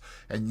eyes,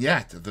 and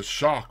yet the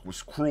shock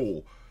was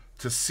cruel.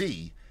 To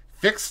see,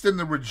 fixed in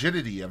the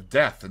rigidity of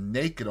death and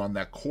naked on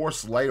that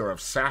coarse layer of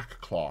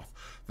sackcloth,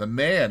 the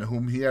man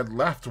whom he had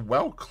left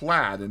well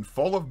clad and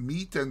full of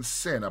meat and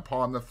sin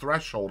upon the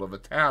threshold of a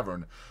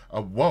tavern,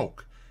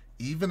 awoke,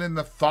 even in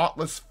the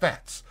thoughtless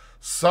Fetz,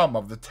 some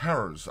of the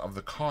terrors of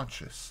the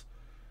conscious.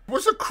 It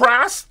was a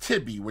crass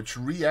tibby which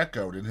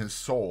re-echoed in his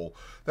soul,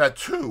 that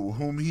two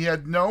whom he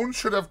had known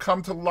should have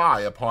come to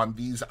lie upon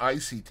these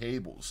icy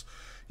tables.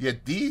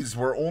 Yet these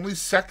were only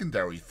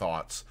secondary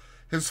thoughts.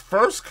 His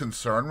first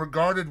concern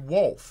regarded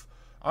Wolfe.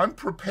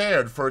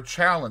 Unprepared for a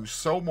challenge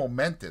so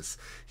momentous,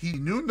 he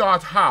knew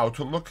not how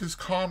to look his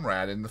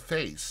comrade in the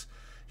face.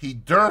 He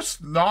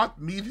durst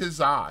not meet his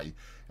eye,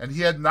 and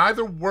he had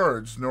neither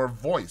words nor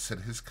voice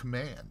at his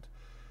command.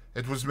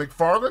 It was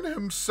McFarlane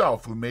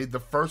himself who made the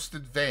first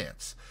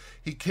advance.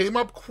 He came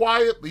up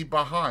quietly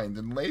behind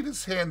and laid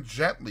his hand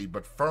gently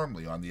but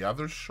firmly on the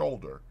other's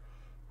shoulder.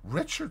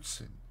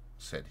 "Richardson,"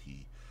 said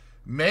he,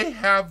 "may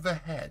have the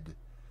head."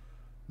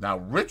 Now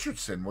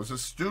Richardson was a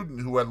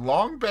student who had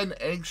long been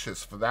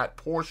anxious for that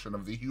portion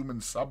of the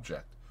human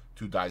subject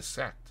to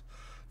dissect.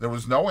 There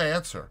was no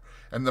answer,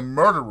 and the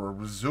murderer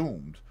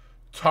resumed.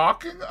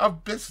 "Talking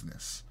of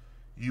business,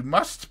 you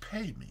must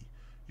pay me.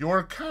 Your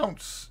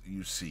accounts,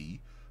 you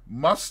see,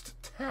 must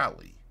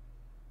tally."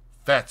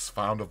 Fetz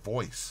found a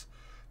voice,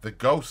 the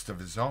ghost of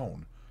his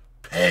own.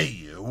 "Pay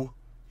you?"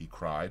 he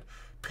cried.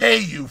 "Pay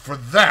you for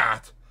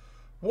that?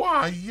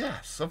 Why,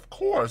 yes, of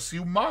course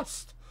you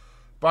must.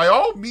 By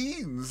all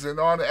means, and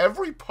on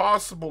every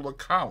possible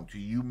account,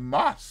 you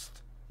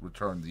must,"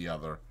 returned the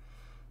other.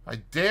 "I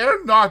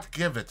dare not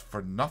give it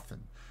for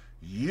nothing.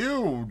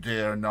 You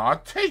dare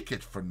not take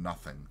it for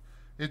nothing.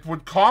 It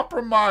would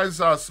compromise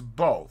us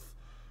both.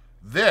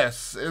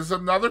 This is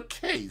another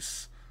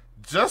case,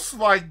 just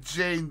like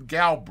Jane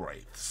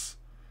Galbraith's.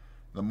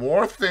 The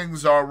more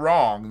things are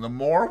wrong, the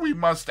more we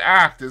must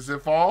act as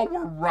if all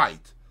were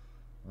right.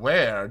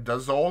 Where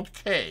does old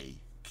K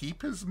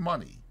keep his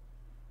money?"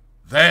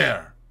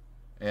 "There,"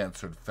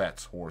 answered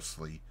Fetz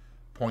hoarsely,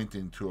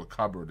 pointing to a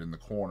cupboard in the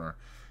corner.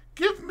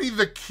 "Give me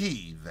the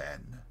key,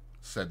 then,"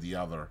 said the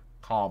other,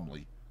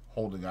 calmly,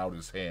 holding out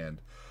his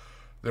hand.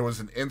 There was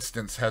an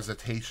instant's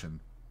hesitation,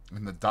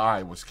 and the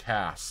die was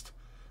cast.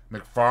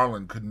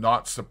 McFarlane could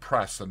not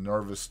suppress a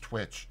nervous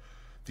twitch,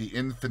 the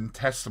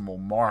infinitesimal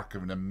mark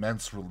of an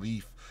immense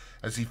relief.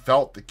 As he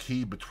felt the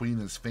key between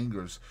his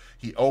fingers,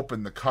 he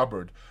opened the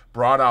cupboard,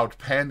 brought out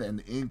pen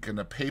and ink and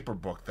a paper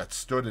book that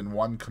stood in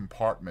one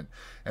compartment,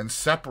 and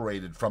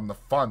separated from the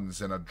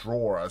funds in a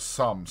drawer a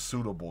sum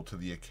suitable to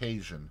the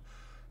occasion.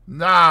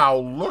 "Now,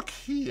 look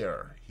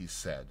here," he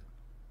said.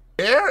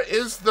 "There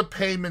is the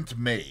payment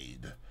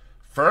made.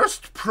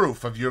 First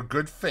proof of your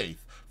good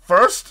faith,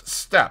 first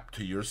step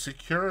to your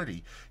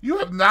security. You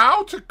have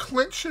now to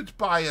clinch it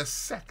by a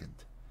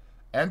second.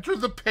 Enter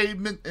the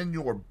payment in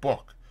your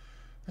book,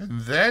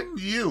 and then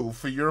you,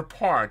 for your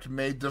part,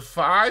 may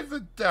defy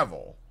the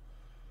devil."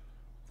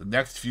 The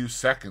next few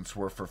seconds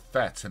were for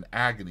Fetz an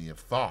agony of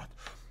thought,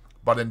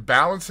 but in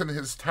balancing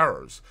his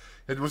terrors,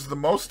 it was the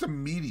most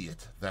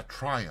immediate that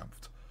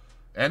triumphed.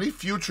 Any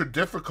future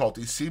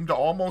difficulty seemed to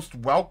almost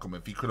welcome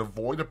if he could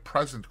avoid a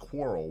present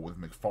quarrel with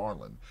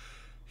McFarlane.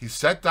 He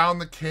set down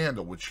the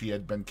candle which he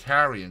had been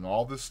carrying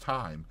all this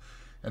time,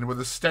 and with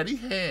a steady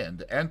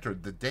hand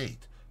entered the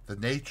date, the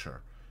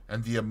nature,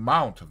 and the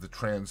amount of the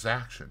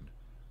transaction.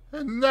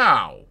 "And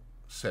now,"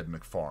 said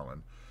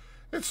McFarlane,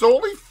 "it's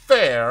only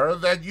fair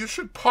that you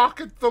should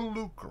pocket the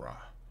lucre.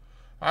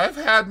 I've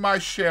had my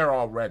share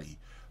already.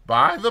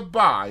 By the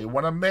by,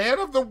 when a man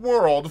of the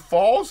world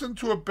falls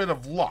into a bit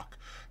of luck,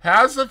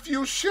 has a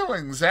few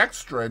shillings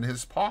extra in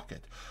his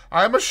pocket,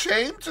 I am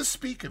ashamed to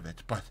speak of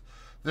it, but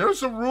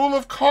there's a rule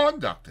of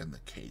conduct in the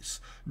case.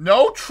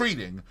 No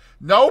treating,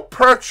 no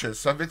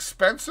purchase of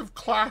expensive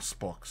class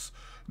books,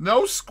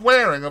 no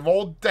squaring of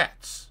old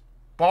debts.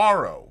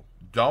 Borrow,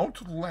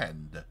 don't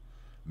lend."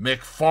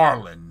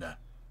 "McFarlane,"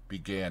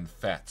 began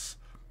Fetz,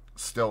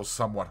 still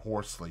somewhat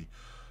hoarsely,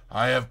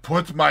 "I have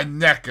put my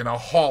neck in a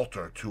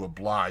halter to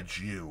oblige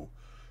you."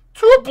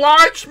 "To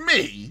oblige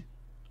me?"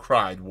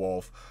 cried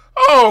Wolfe.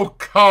 "Oh,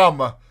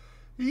 come!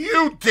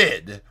 You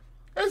did,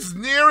 as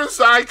near as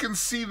I can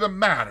see the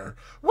matter,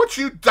 what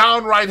you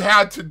downright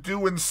had to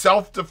do in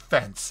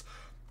self-defense.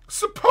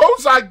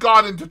 Suppose I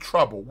got into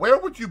trouble, where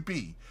would you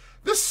be?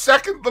 This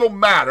second little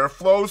matter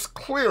flows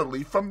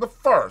clearly from the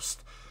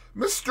first.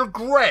 Mr.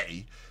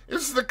 Gray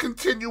is the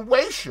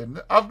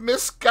continuation of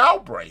Miss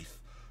Galbraith.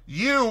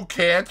 You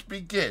can't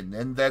begin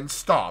and then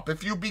stop.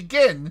 If you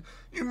begin,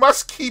 you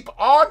must keep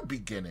on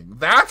beginning.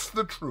 That's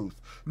the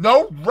truth.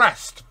 No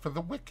rest for the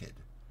wicked."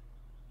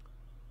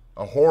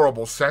 A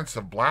horrible sense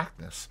of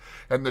blackness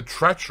and the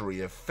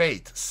treachery of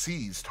fate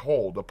seized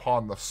hold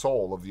upon the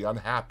soul of the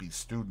unhappy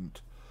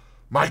student.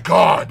 "My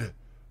God!"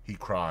 he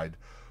cried.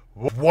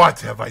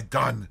 "What have I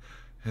done,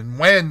 and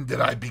when did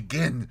I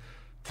begin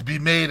to be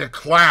made a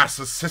class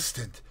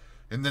assistant?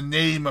 In the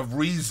name of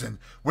reason,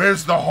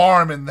 where's the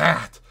harm in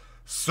that?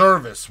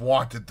 Service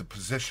wanted the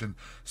position.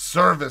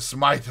 Service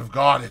might have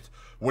got it.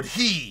 Would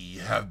he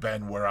have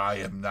been where I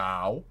am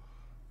now?"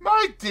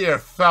 "My dear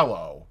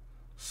fellow,"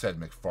 said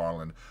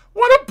McFarlane,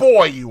 "what a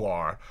boy you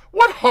are!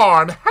 What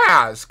harm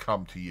has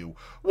come to you?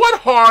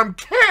 What harm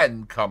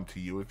can come to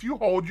you if you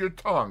hold your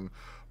tongue?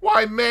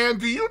 Why, man,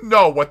 do you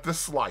know what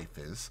this life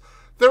is?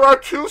 There are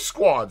two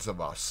squads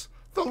of us,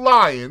 the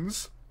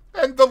lions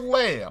and the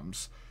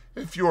lambs.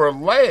 If you're a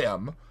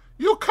lamb,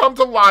 you'll come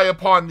to lie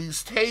upon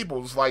these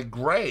tables like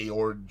Gray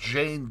or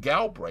Jane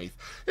Galbraith.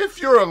 If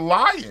you're a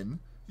lion,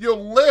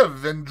 you'll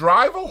live and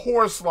drive a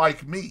horse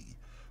like me,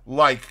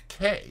 like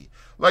Kay,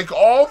 like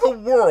all the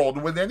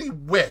world with any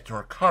wit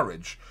or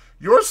courage.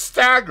 You're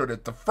staggered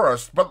at the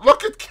first, but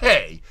look at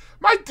Kay.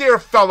 My dear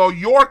fellow,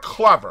 you're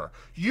clever.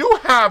 You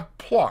have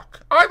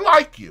pluck. I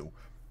like you,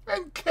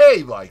 and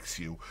Kay likes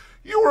you.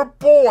 You were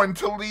born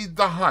to lead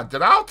the hunt,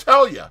 and I'll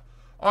tell you,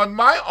 on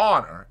my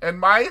honor and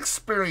my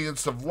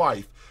experience of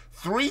life,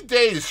 3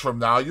 days from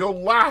now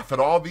you'll laugh at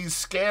all these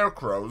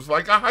scarecrows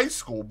like a high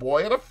school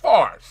boy at a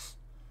farce."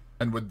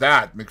 And with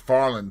that,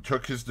 McFarland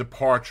took his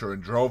departure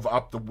and drove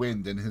up the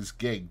wind in his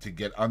gig to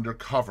get under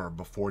cover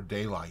before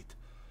daylight.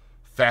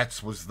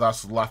 Fetz was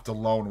thus left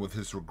alone with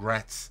his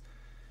regrets.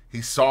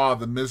 He saw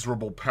the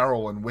miserable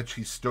peril in which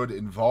he stood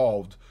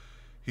involved.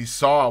 He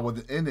saw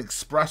with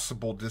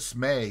inexpressible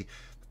dismay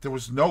that there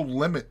was no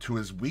limit to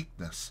his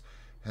weakness,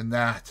 and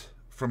that,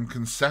 from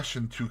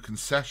concession to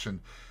concession,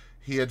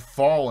 he had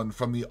fallen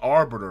from the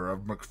arbiter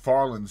of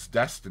McFarland's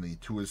destiny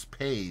to his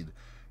paid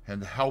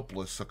and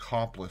helpless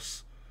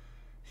accomplice.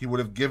 He would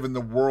have given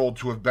the world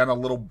to have been a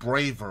little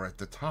braver at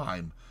the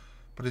time,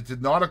 but it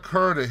did not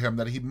occur to him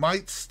that he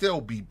might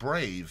still be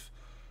brave.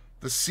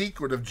 The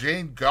secret of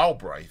Jane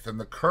Galbraith and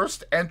the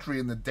cursed entry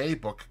in the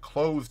daybook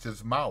closed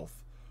his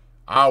mouth.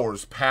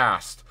 Hours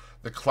passed.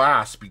 The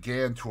class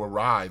began to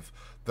arrive.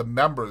 The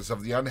members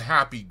of the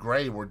unhappy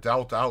Grey were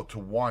dealt out to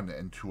one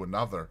and to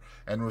another,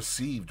 and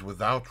received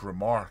without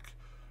remark.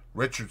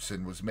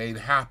 Richardson was made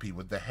happy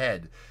with the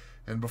head,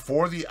 and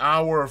before the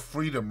hour of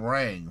freedom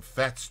rang,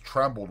 Fetz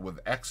trembled with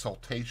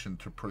exultation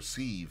to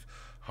perceive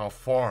how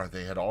far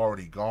they had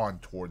already gone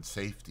toward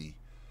safety.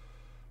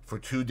 For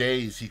 2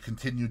 days he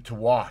continued to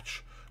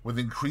watch, with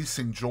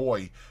increasing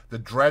joy, the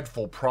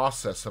dreadful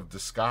process of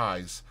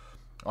disguise.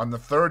 On the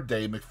 3rd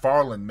day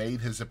McFarland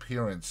made his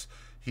appearance.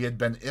 He had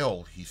been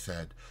ill, he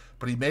said,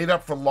 but he made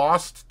up for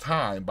lost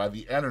time by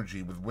the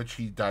energy with which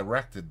he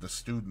directed the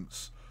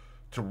students.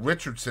 To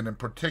Richardson in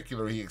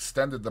particular he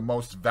extended the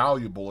most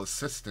valuable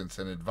assistance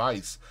and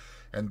advice,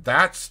 and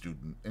that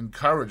student,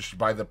 encouraged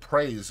by the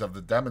praise of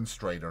the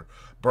demonstrator,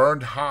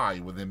 burned high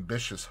with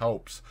ambitious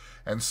hopes,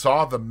 and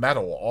saw the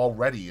medal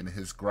already in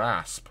his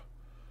grasp.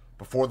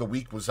 Before the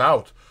week was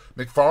out,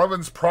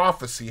 McFarland's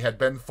prophecy had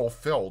been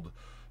fulfilled.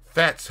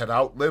 Fetz had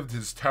outlived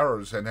his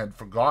terrors and had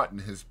forgotten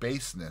his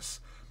baseness.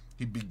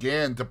 He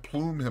began to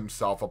plume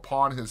himself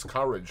upon his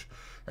courage,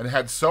 and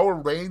had so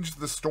arranged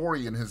the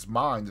story in his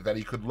mind that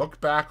he could look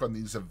back on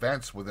these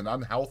events with an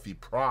unhealthy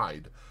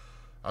pride.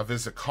 Of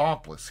his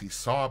accomplice he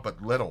saw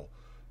but little.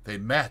 They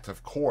met,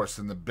 of course,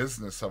 in the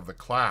business of the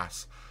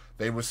class.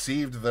 They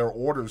received their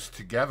orders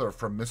together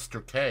from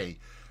Mr. K.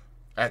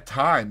 At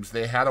times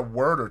they had a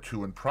word or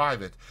two in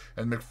private,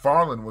 and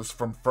McFarland was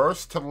from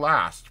first to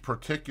last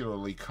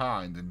particularly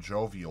kind and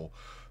jovial,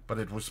 but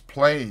it was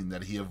plain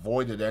that he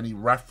avoided any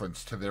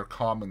reference to their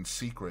common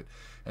secret,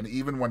 and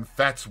even when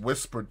Fetz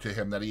whispered to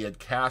him that he had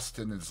cast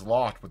in his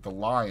lot with the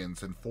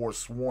lions and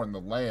forsworn the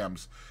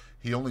lambs,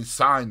 he only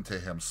signed to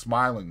him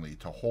smilingly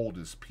to hold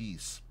his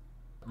peace.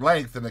 At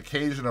length an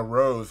occasion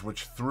arose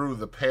which threw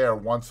the pair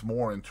once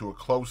more into a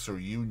closer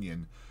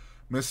union.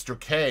 Mr.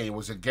 K.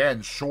 was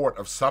again short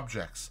of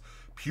subjects.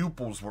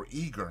 Pupils were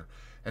eager,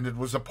 and it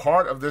was a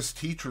part of this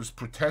teacher's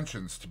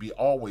pretensions to be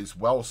always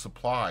well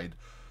supplied.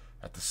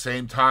 At the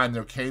same time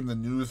there came the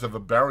news of a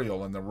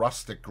burial in the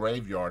rustic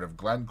graveyard of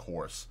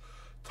Glencorse.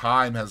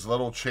 Time has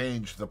little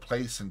changed the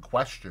place in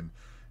question.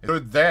 It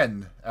stood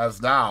then,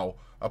 as now,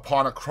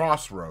 upon a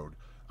crossroad,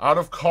 out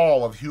of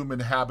call of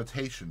human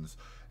habitations,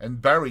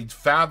 and buried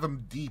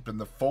fathom deep in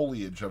the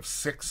foliage of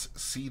 6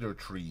 cedar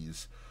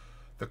trees.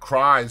 The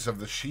cries of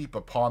the sheep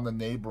upon the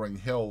neighboring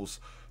hills,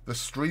 the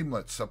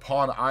streamlets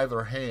upon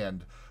either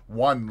hand,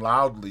 one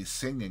loudly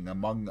singing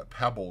among the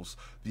pebbles,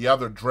 the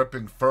other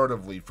dripping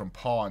furtively from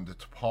pond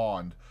to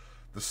pond,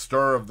 the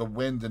stir of the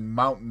wind in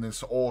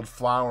mountainous old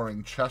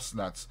flowering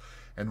chestnuts,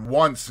 and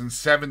once in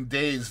 7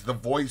 days the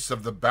voice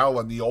of the bell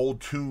and the old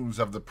tunes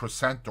of the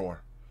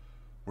precentor,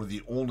 were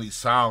the only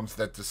sounds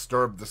that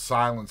disturbed the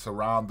silence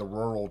around the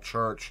rural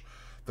church.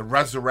 The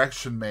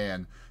Resurrection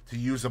Man, to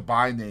use a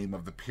byname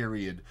of the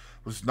period,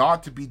 was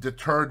not to be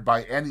deterred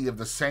by any of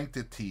the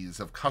sanctities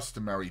of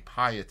customary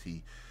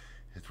piety.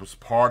 It was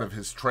part of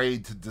his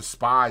trade to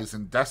despise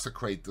and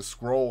desecrate the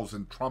scrolls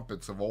and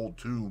trumpets of old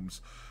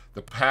tombs,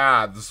 the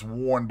paths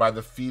worn by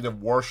the feet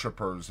of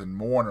worshippers and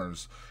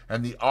mourners,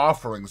 and the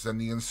offerings and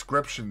the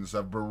inscriptions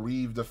of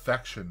bereaved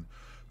affection,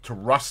 to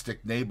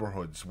rustic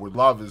neighborhoods where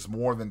love is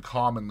more than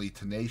commonly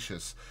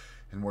tenacious,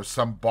 and where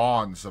some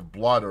bonds of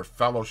blood or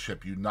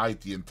fellowship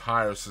unite the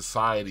entire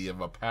society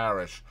of a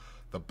parish.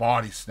 The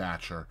body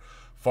snatcher,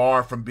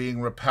 far from being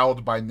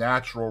repelled by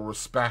natural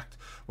respect,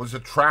 was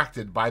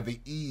attracted by the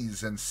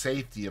ease and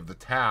safety of the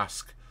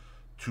task.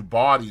 To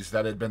bodies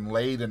that had been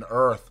laid in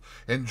earth,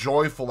 in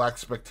joyful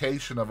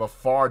expectation of a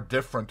far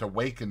different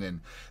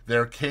awakening,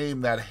 there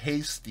came that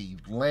hasty,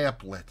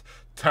 lamplit,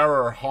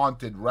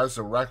 terror-haunted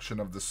resurrection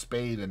of the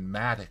spade and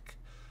mattock.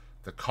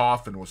 The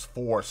coffin was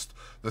forced,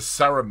 the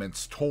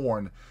cerements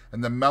torn,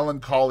 and the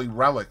melancholy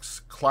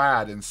relics,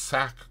 clad in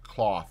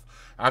sackcloth,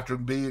 after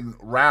being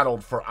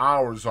rattled for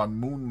hours on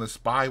moonless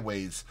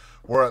byways,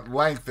 were at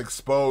length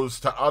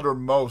exposed to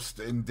uttermost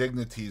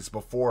indignities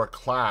before a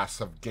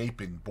class of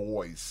gaping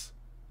boys.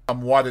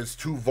 Somewhat as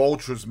 2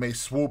 vultures may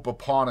swoop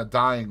upon a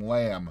dying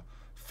lamb,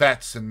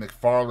 Fetz and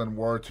McFarlane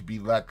were to be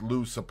let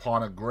loose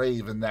upon a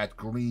grave in that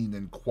green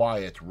and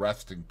quiet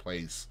resting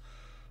place.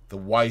 The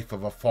wife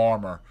of a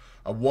farmer,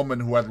 a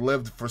woman who had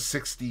lived for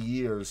 60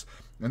 years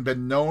and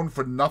been known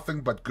for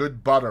nothing but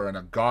good butter and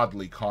a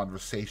godly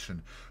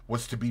conversation,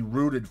 was to be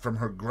rooted from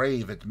her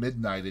grave at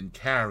midnight and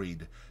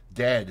carried,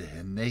 dead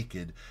and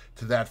naked,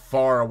 to that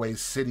faraway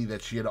city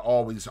that she had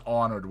always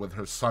honored with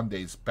her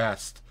Sunday's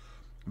best.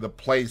 The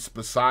place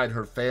beside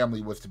her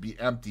family was to be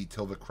empty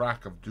till the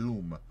crack of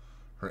doom.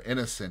 Her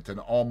innocent and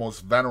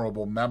almost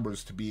venerable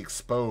members to be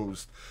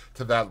exposed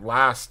to that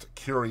last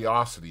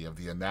curiosity of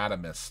the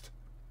anatomist.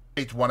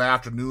 Late one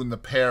afternoon the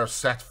pair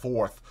set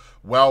forth,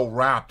 well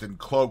wrapped in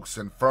cloaks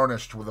and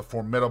furnished with a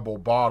formidable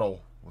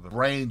bottle. It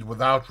rained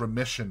without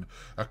remission,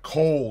 a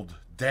cold,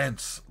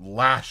 dense,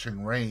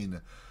 lashing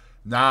rain.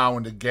 Now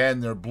and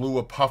again there blew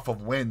a puff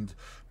of wind,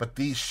 but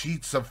these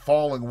sheets of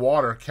falling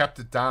water kept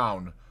it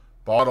down.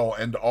 Bottle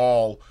and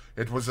all,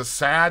 it was a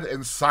sad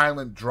and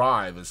silent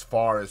drive as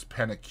far as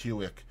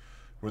Penacuick,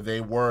 where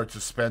they were to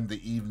spend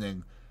the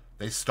evening.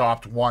 They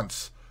stopped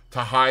once,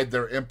 to hide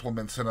their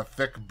implements in a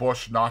thick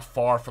bush not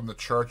far from the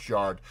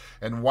churchyard,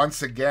 and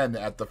once again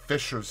at the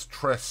Fisher's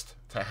Tryst,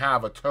 to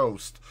have a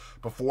toast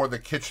before the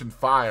kitchen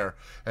fire,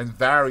 and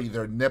vary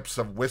their nips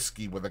of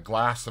whiskey with a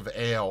glass of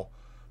ale.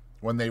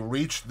 When they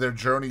reached their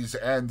journey's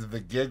end, the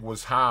gig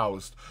was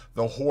housed,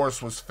 the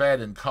horse was fed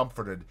and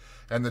comforted,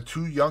 and the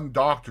two young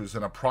doctors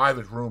in a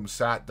private room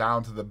sat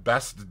down to the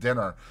best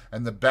dinner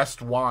and the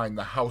best wine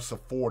the house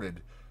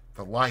afforded.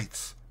 The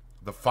lights,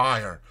 the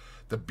fire,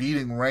 the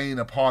beating rain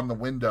upon the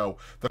window,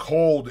 the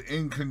cold,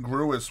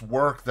 incongruous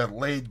work that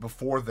laid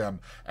before them,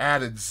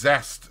 added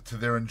zest to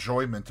their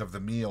enjoyment of the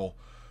meal.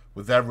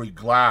 With every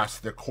glass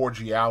their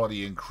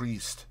cordiality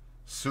increased.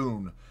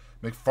 Soon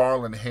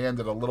McFarlane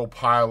handed a little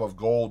pile of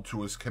gold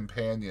to his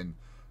companion.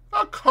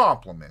 "A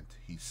compliment,"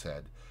 he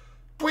said.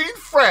 "Between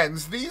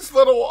friends, these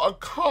little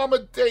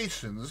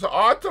accommodations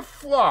ought to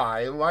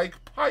fly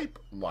like pipe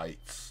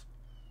lights."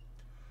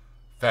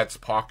 Fetz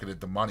pocketed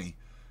the money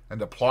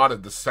and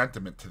applauded the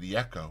sentiment to the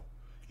echo.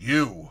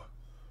 "You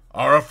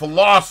are a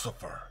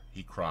philosopher,"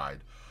 he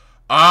cried.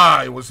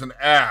 "I was an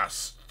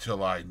ass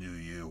till I knew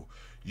you.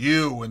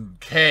 You and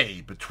Kay,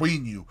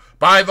 between you,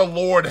 by the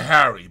Lord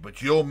Harry,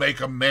 but you'll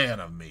make a man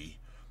of me."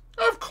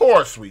 "Of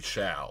course we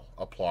shall,"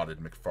 applauded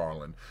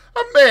McFarlane.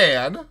 "A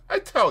man? I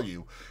tell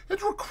you,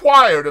 it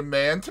required a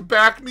man to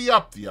back me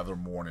up the other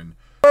morning.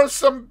 There are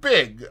some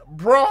big,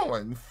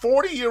 brawling,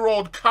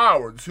 40-year-old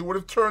cowards who would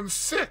have turned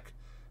sick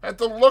at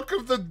the look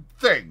of the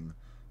thing,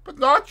 but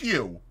not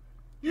you.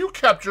 You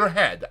kept your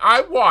head.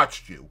 I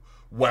watched you.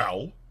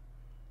 Well,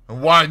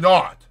 and why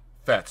not?"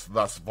 Fetz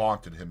thus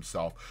vaunted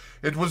himself.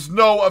 "It was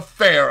no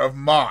affair of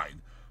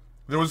mine.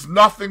 There was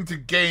nothing to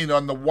gain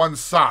on the one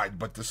side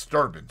but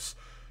disturbance,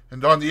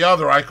 and on the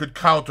other I could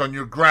count on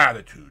your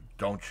gratitude,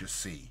 don't you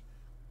see?"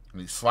 And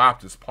he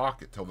slapped his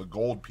pocket till the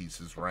gold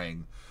pieces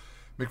rang.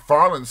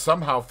 McFarlane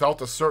somehow felt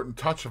a certain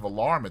touch of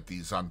alarm at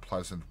these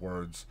unpleasant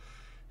words.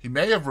 He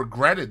may have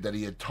regretted that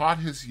he had taught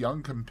his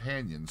young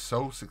companion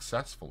so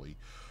successfully,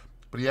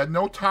 but he had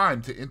no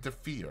time to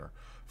interfere,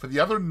 for the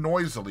other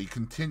noisily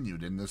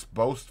continued in this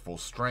boastful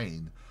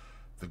strain.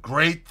 "The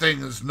great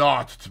thing is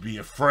not to be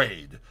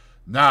afraid.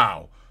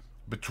 Now,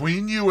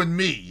 between you and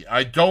me,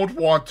 I don't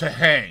want to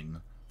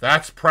hang.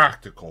 That's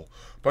practical.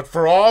 But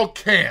for all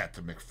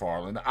cant,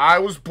 McFarlane, I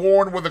was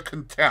born with a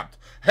contempt.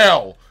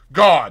 Hell,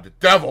 God,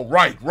 devil,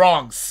 right,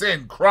 wrong,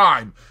 sin,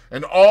 crime,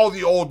 and all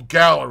the old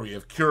gallery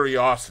of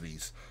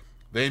curiosities.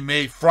 They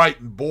may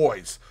frighten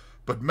boys,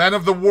 but men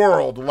of the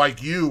world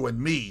like you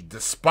and me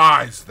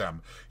despise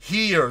them.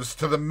 Here's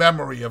to the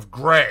memory of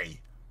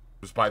Gray."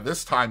 It was by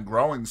this time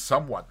growing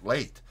somewhat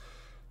late.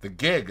 The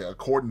gig,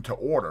 according to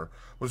order,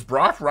 was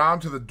brought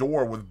round to the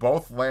door with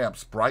both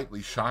lamps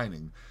brightly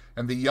shining,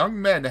 and the young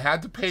men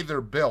had to pay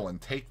their bill and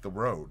take the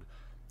road.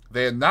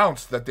 They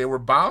announced that they were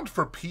bound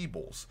for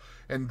Peebles,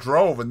 and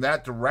drove in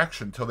that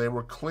direction till they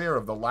were clear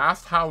of the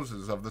last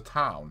houses of the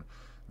town.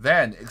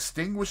 Then,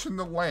 extinguishing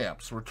the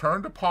lamps,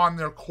 returned upon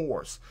their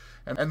course,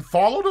 and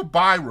followed a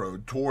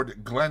by-road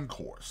toward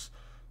Glencorse.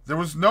 There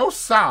was no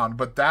sound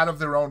but that of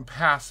their own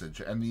passage,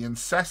 and the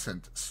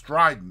incessant,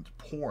 strident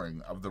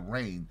pouring of the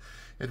rain.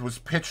 It was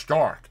pitch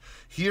dark.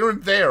 Here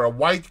and there a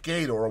white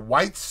gate or a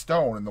white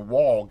stone in the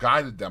wall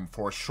guided them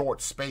for a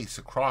short space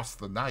across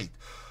the night,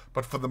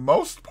 but for the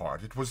most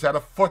part it was at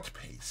a foot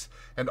pace,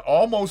 and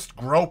almost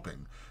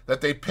groping,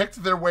 that they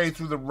picked their way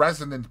through the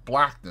resonant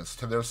blackness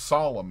to their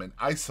solemn and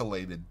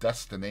isolated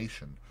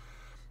destination.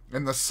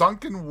 In the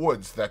sunken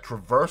woods that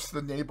traversed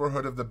the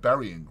neighborhood of the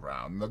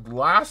burying-ground, the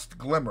last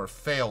glimmer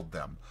failed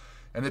them,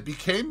 and it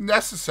became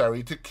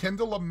necessary to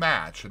kindle a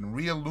match and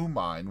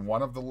re-illumine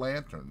one of the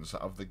lanterns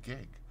of the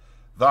gig.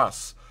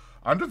 Thus,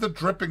 under the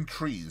dripping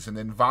trees and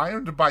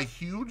environed by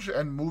huge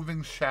and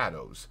moving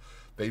shadows,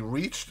 they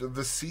reached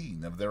the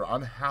scene of their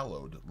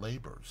unhallowed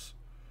labors.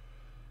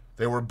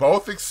 They were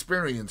both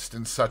experienced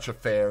in such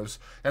affairs,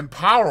 and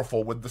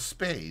powerful with the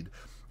spade,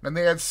 and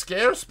they had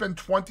scarce been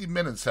 20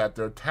 minutes at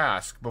their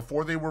task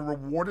before they were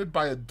rewarded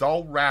by a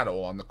dull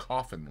rattle on the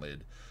coffin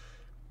lid.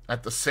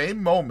 At the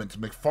same moment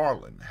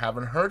McFarlane,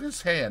 having hurt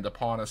his hand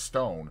upon a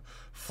stone,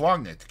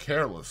 flung it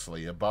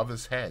carelessly above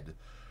his head.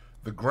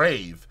 The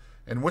grave,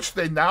 in which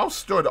they now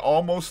stood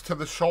almost to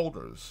the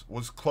shoulders,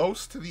 was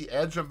close to the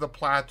edge of the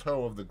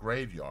plateau of the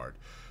graveyard,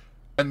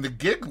 and the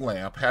gig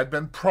lamp had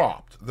been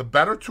propped, the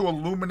better to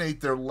illuminate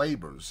their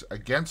labors,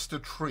 against a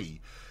tree,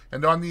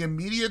 and on the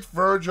immediate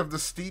verge of the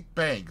steep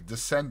bank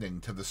descending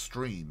to the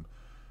stream.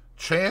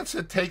 Chance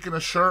had taken a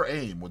sure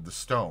aim with the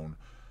stone.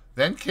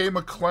 Then came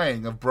a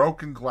clang of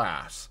broken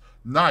glass.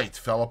 Night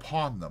fell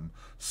upon them.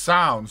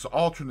 Sounds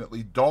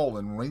alternately dull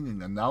and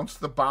ringing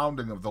announced the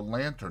bounding of the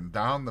lantern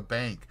down the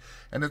bank,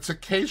 and its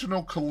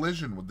occasional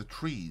collision with the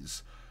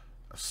trees.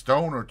 A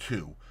stone or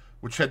two,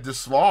 which had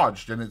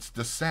dislodged in its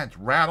descent,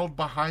 rattled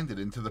behind it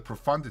into the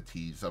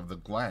profundities of the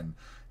glen,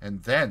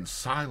 and then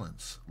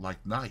silence,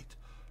 like night,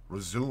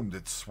 resumed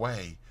its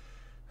sway,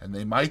 and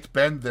they might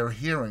bend their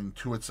hearing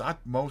to its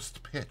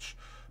utmost pitch,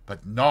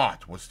 but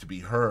naught was to be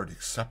heard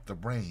except the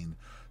rain,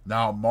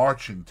 now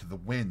marching to the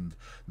wind,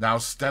 now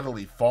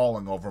steadily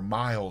falling over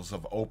miles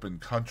of open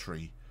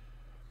country.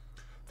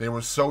 They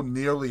were so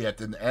nearly at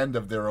an end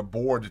of their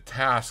abhorred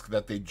task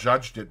that they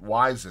judged it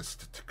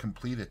wisest to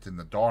complete it in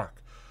the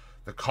dark.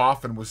 The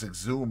coffin was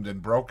exhumed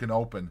and broken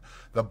open,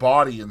 the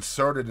body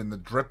inserted in the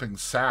dripping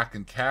sack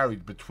and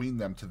carried between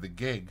them to the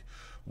gig.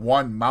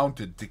 One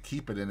mounted to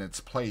keep it in its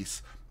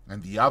place,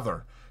 and the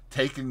other,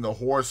 taking the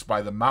horse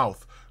by the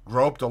mouth,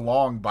 groped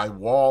along by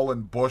wall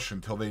and bush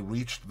until they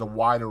reached the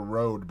wider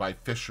road by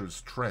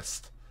Fisher's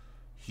Tryst.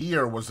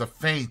 Here was a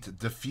faint,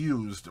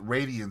 diffused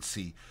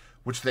radiancy,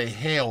 which they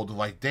hailed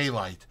like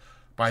daylight.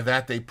 By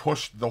that they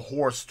pushed the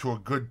horse to a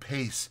good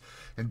pace,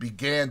 and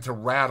began to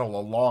rattle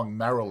along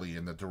merrily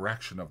in the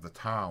direction of the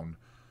town.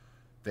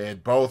 They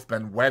had both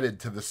been wetted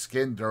to the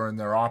skin during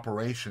their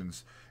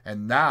operations,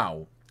 and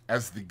now,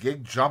 as the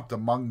gig jumped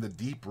among the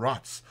deep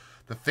ruts,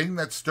 the thing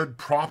that stood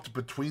propped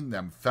between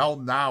them fell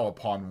now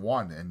upon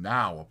one and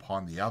now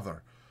upon the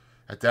other.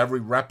 At every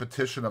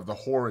repetition of the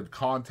horrid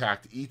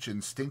contact, each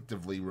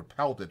instinctively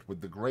repelled it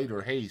with the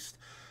greater haste,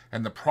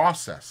 and the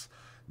process,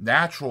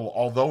 natural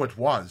although it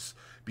was,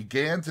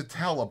 began to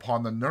tell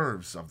upon the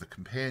nerves of the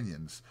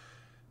companions.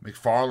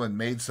 McFarlane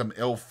made some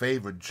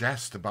ill-favored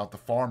jest about the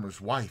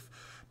farmer's wife,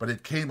 but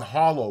it came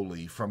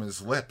hollowly from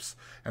his lips,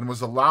 and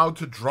was allowed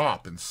to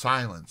drop in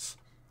silence.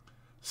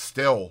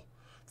 Still,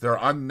 their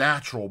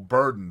unnatural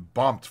burden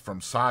bumped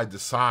from side to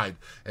side,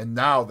 and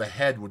now the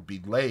head would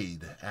be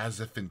laid, as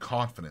if in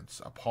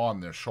confidence, upon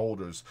their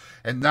shoulders,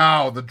 and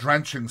now the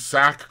drenching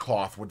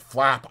sackcloth would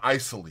flap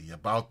icily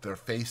about their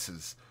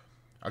faces.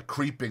 A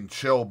creeping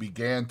chill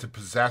began to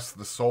possess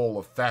the soul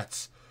of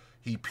Fetz.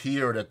 He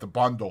peered at the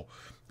bundle,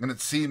 and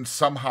it seemed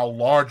somehow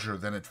larger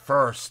than at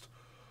first.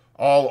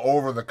 All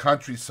over the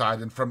countryside,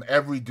 and from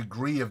every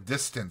degree of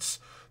distance,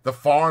 the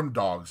farm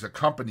dogs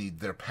accompanied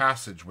their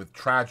passage with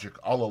tragic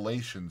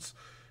ululations,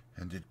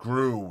 and it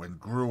grew and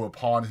grew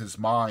upon his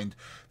mind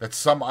that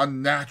some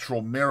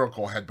unnatural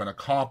miracle had been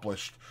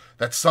accomplished,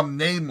 that some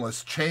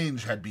nameless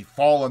change had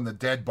befallen the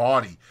dead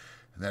body,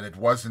 and that it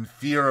was in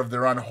fear of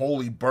their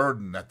unholy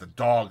burden that the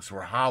dogs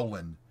were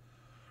howling.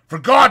 "For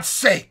God's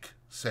sake,"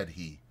 said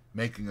he,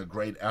 making a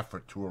great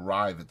effort to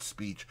arrive at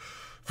speech,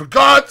 "for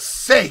God's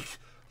sake,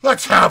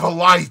 let's have a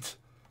light."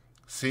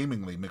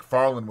 Seemingly,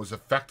 McFarlane was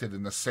affected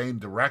in the same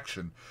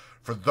direction,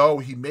 for though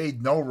he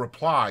made no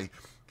reply,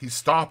 he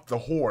stopped the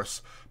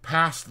horse,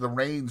 passed the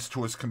reins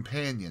to his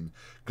companion,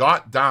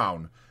 got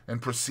down,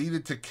 and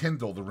proceeded to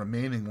kindle the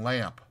remaining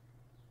lamp.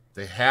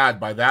 They had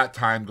by that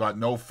time got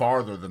no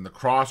farther than the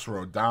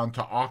crossroad down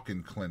to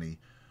Auchenclinny.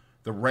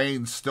 The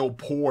rain still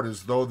poured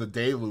as though the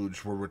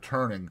deluge were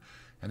returning,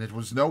 and it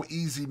was no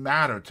easy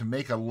matter to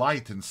make a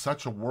light in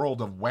such a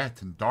world of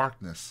wet and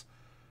darkness.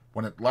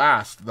 When at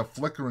last the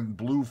flickering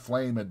blue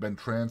flame had been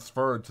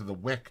transferred to the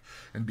wick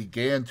and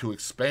began to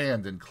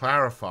expand and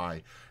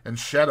clarify and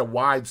shed a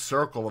wide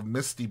circle of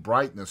misty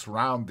brightness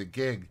round the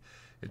gig,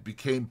 it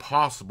became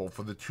possible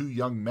for the two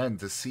young men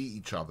to see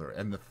each other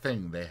and the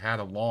thing they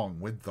had along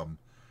with them.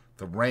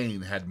 The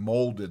rain had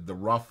molded the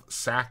rough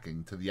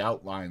sacking to the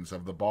outlines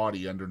of the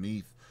body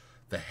underneath.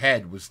 The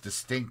head was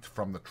distinct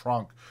from the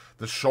trunk,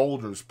 the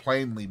shoulders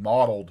plainly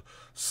modeled.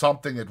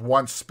 Something at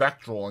once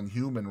spectral and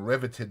human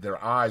riveted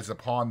their eyes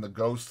upon the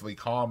ghostly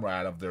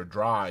comrade of their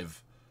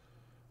drive.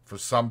 For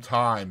some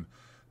time,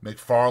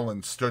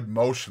 McFarlane stood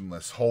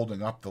motionless,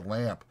 holding up the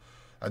lamp.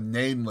 A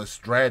nameless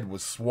dread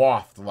was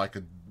swathed like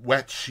a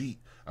wet sheet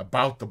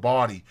about the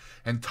body,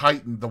 and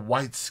tightened the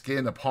white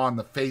skin upon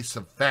the face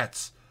of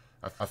Fetz.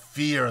 A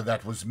fear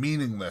that was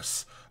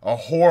meaningless, a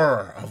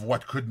horror of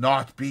what could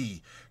not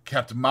be,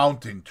 kept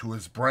mounting to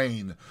his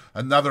brain.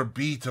 Another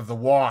beat of the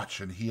watch,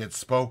 and he had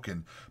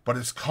spoken, but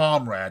his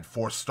comrade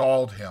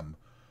forestalled him.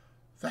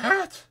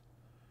 "That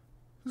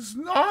is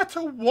not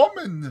a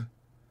woman,"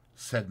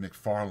 said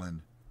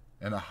McFarlane,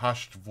 in a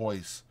hushed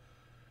voice.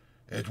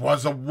 "It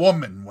was a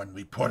woman when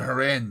we put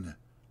her in,"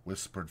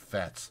 whispered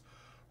Fetz.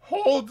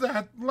 "Hold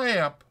that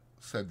lamp,"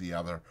 said the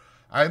other.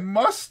 "I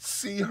must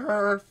see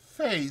her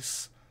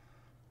face."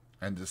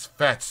 And as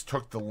Fetz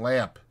took the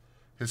lamp,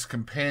 his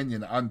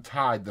companion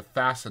untied the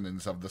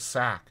fastenings of the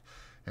sack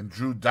and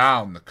drew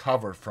down the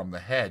cover from the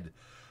head.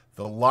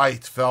 The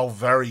light fell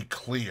very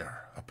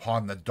clear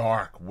upon the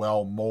dark,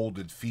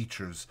 well-molded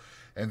features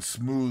and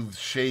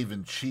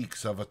smooth-shaven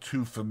cheeks of a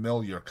too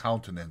familiar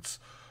countenance,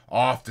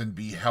 often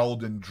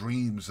beheld in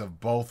dreams of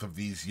both of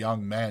these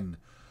young men.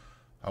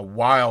 A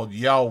wild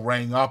yell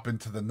rang up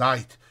into the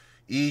night.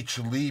 Each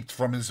leaped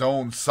from his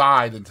own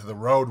side into the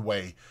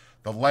roadway.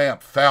 The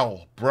lamp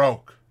fell,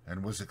 broke,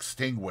 and was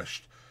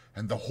extinguished,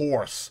 and the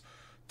horse,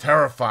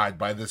 terrified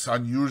by this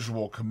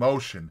unusual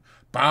commotion,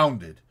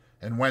 bounded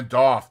and went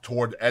off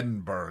toward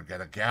Edinburgh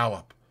at a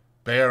gallop,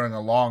 bearing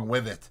along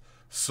with it,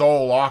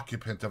 sole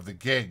occupant of the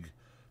gig,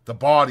 the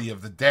body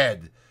of the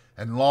dead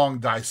and long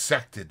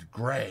dissected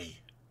Gray.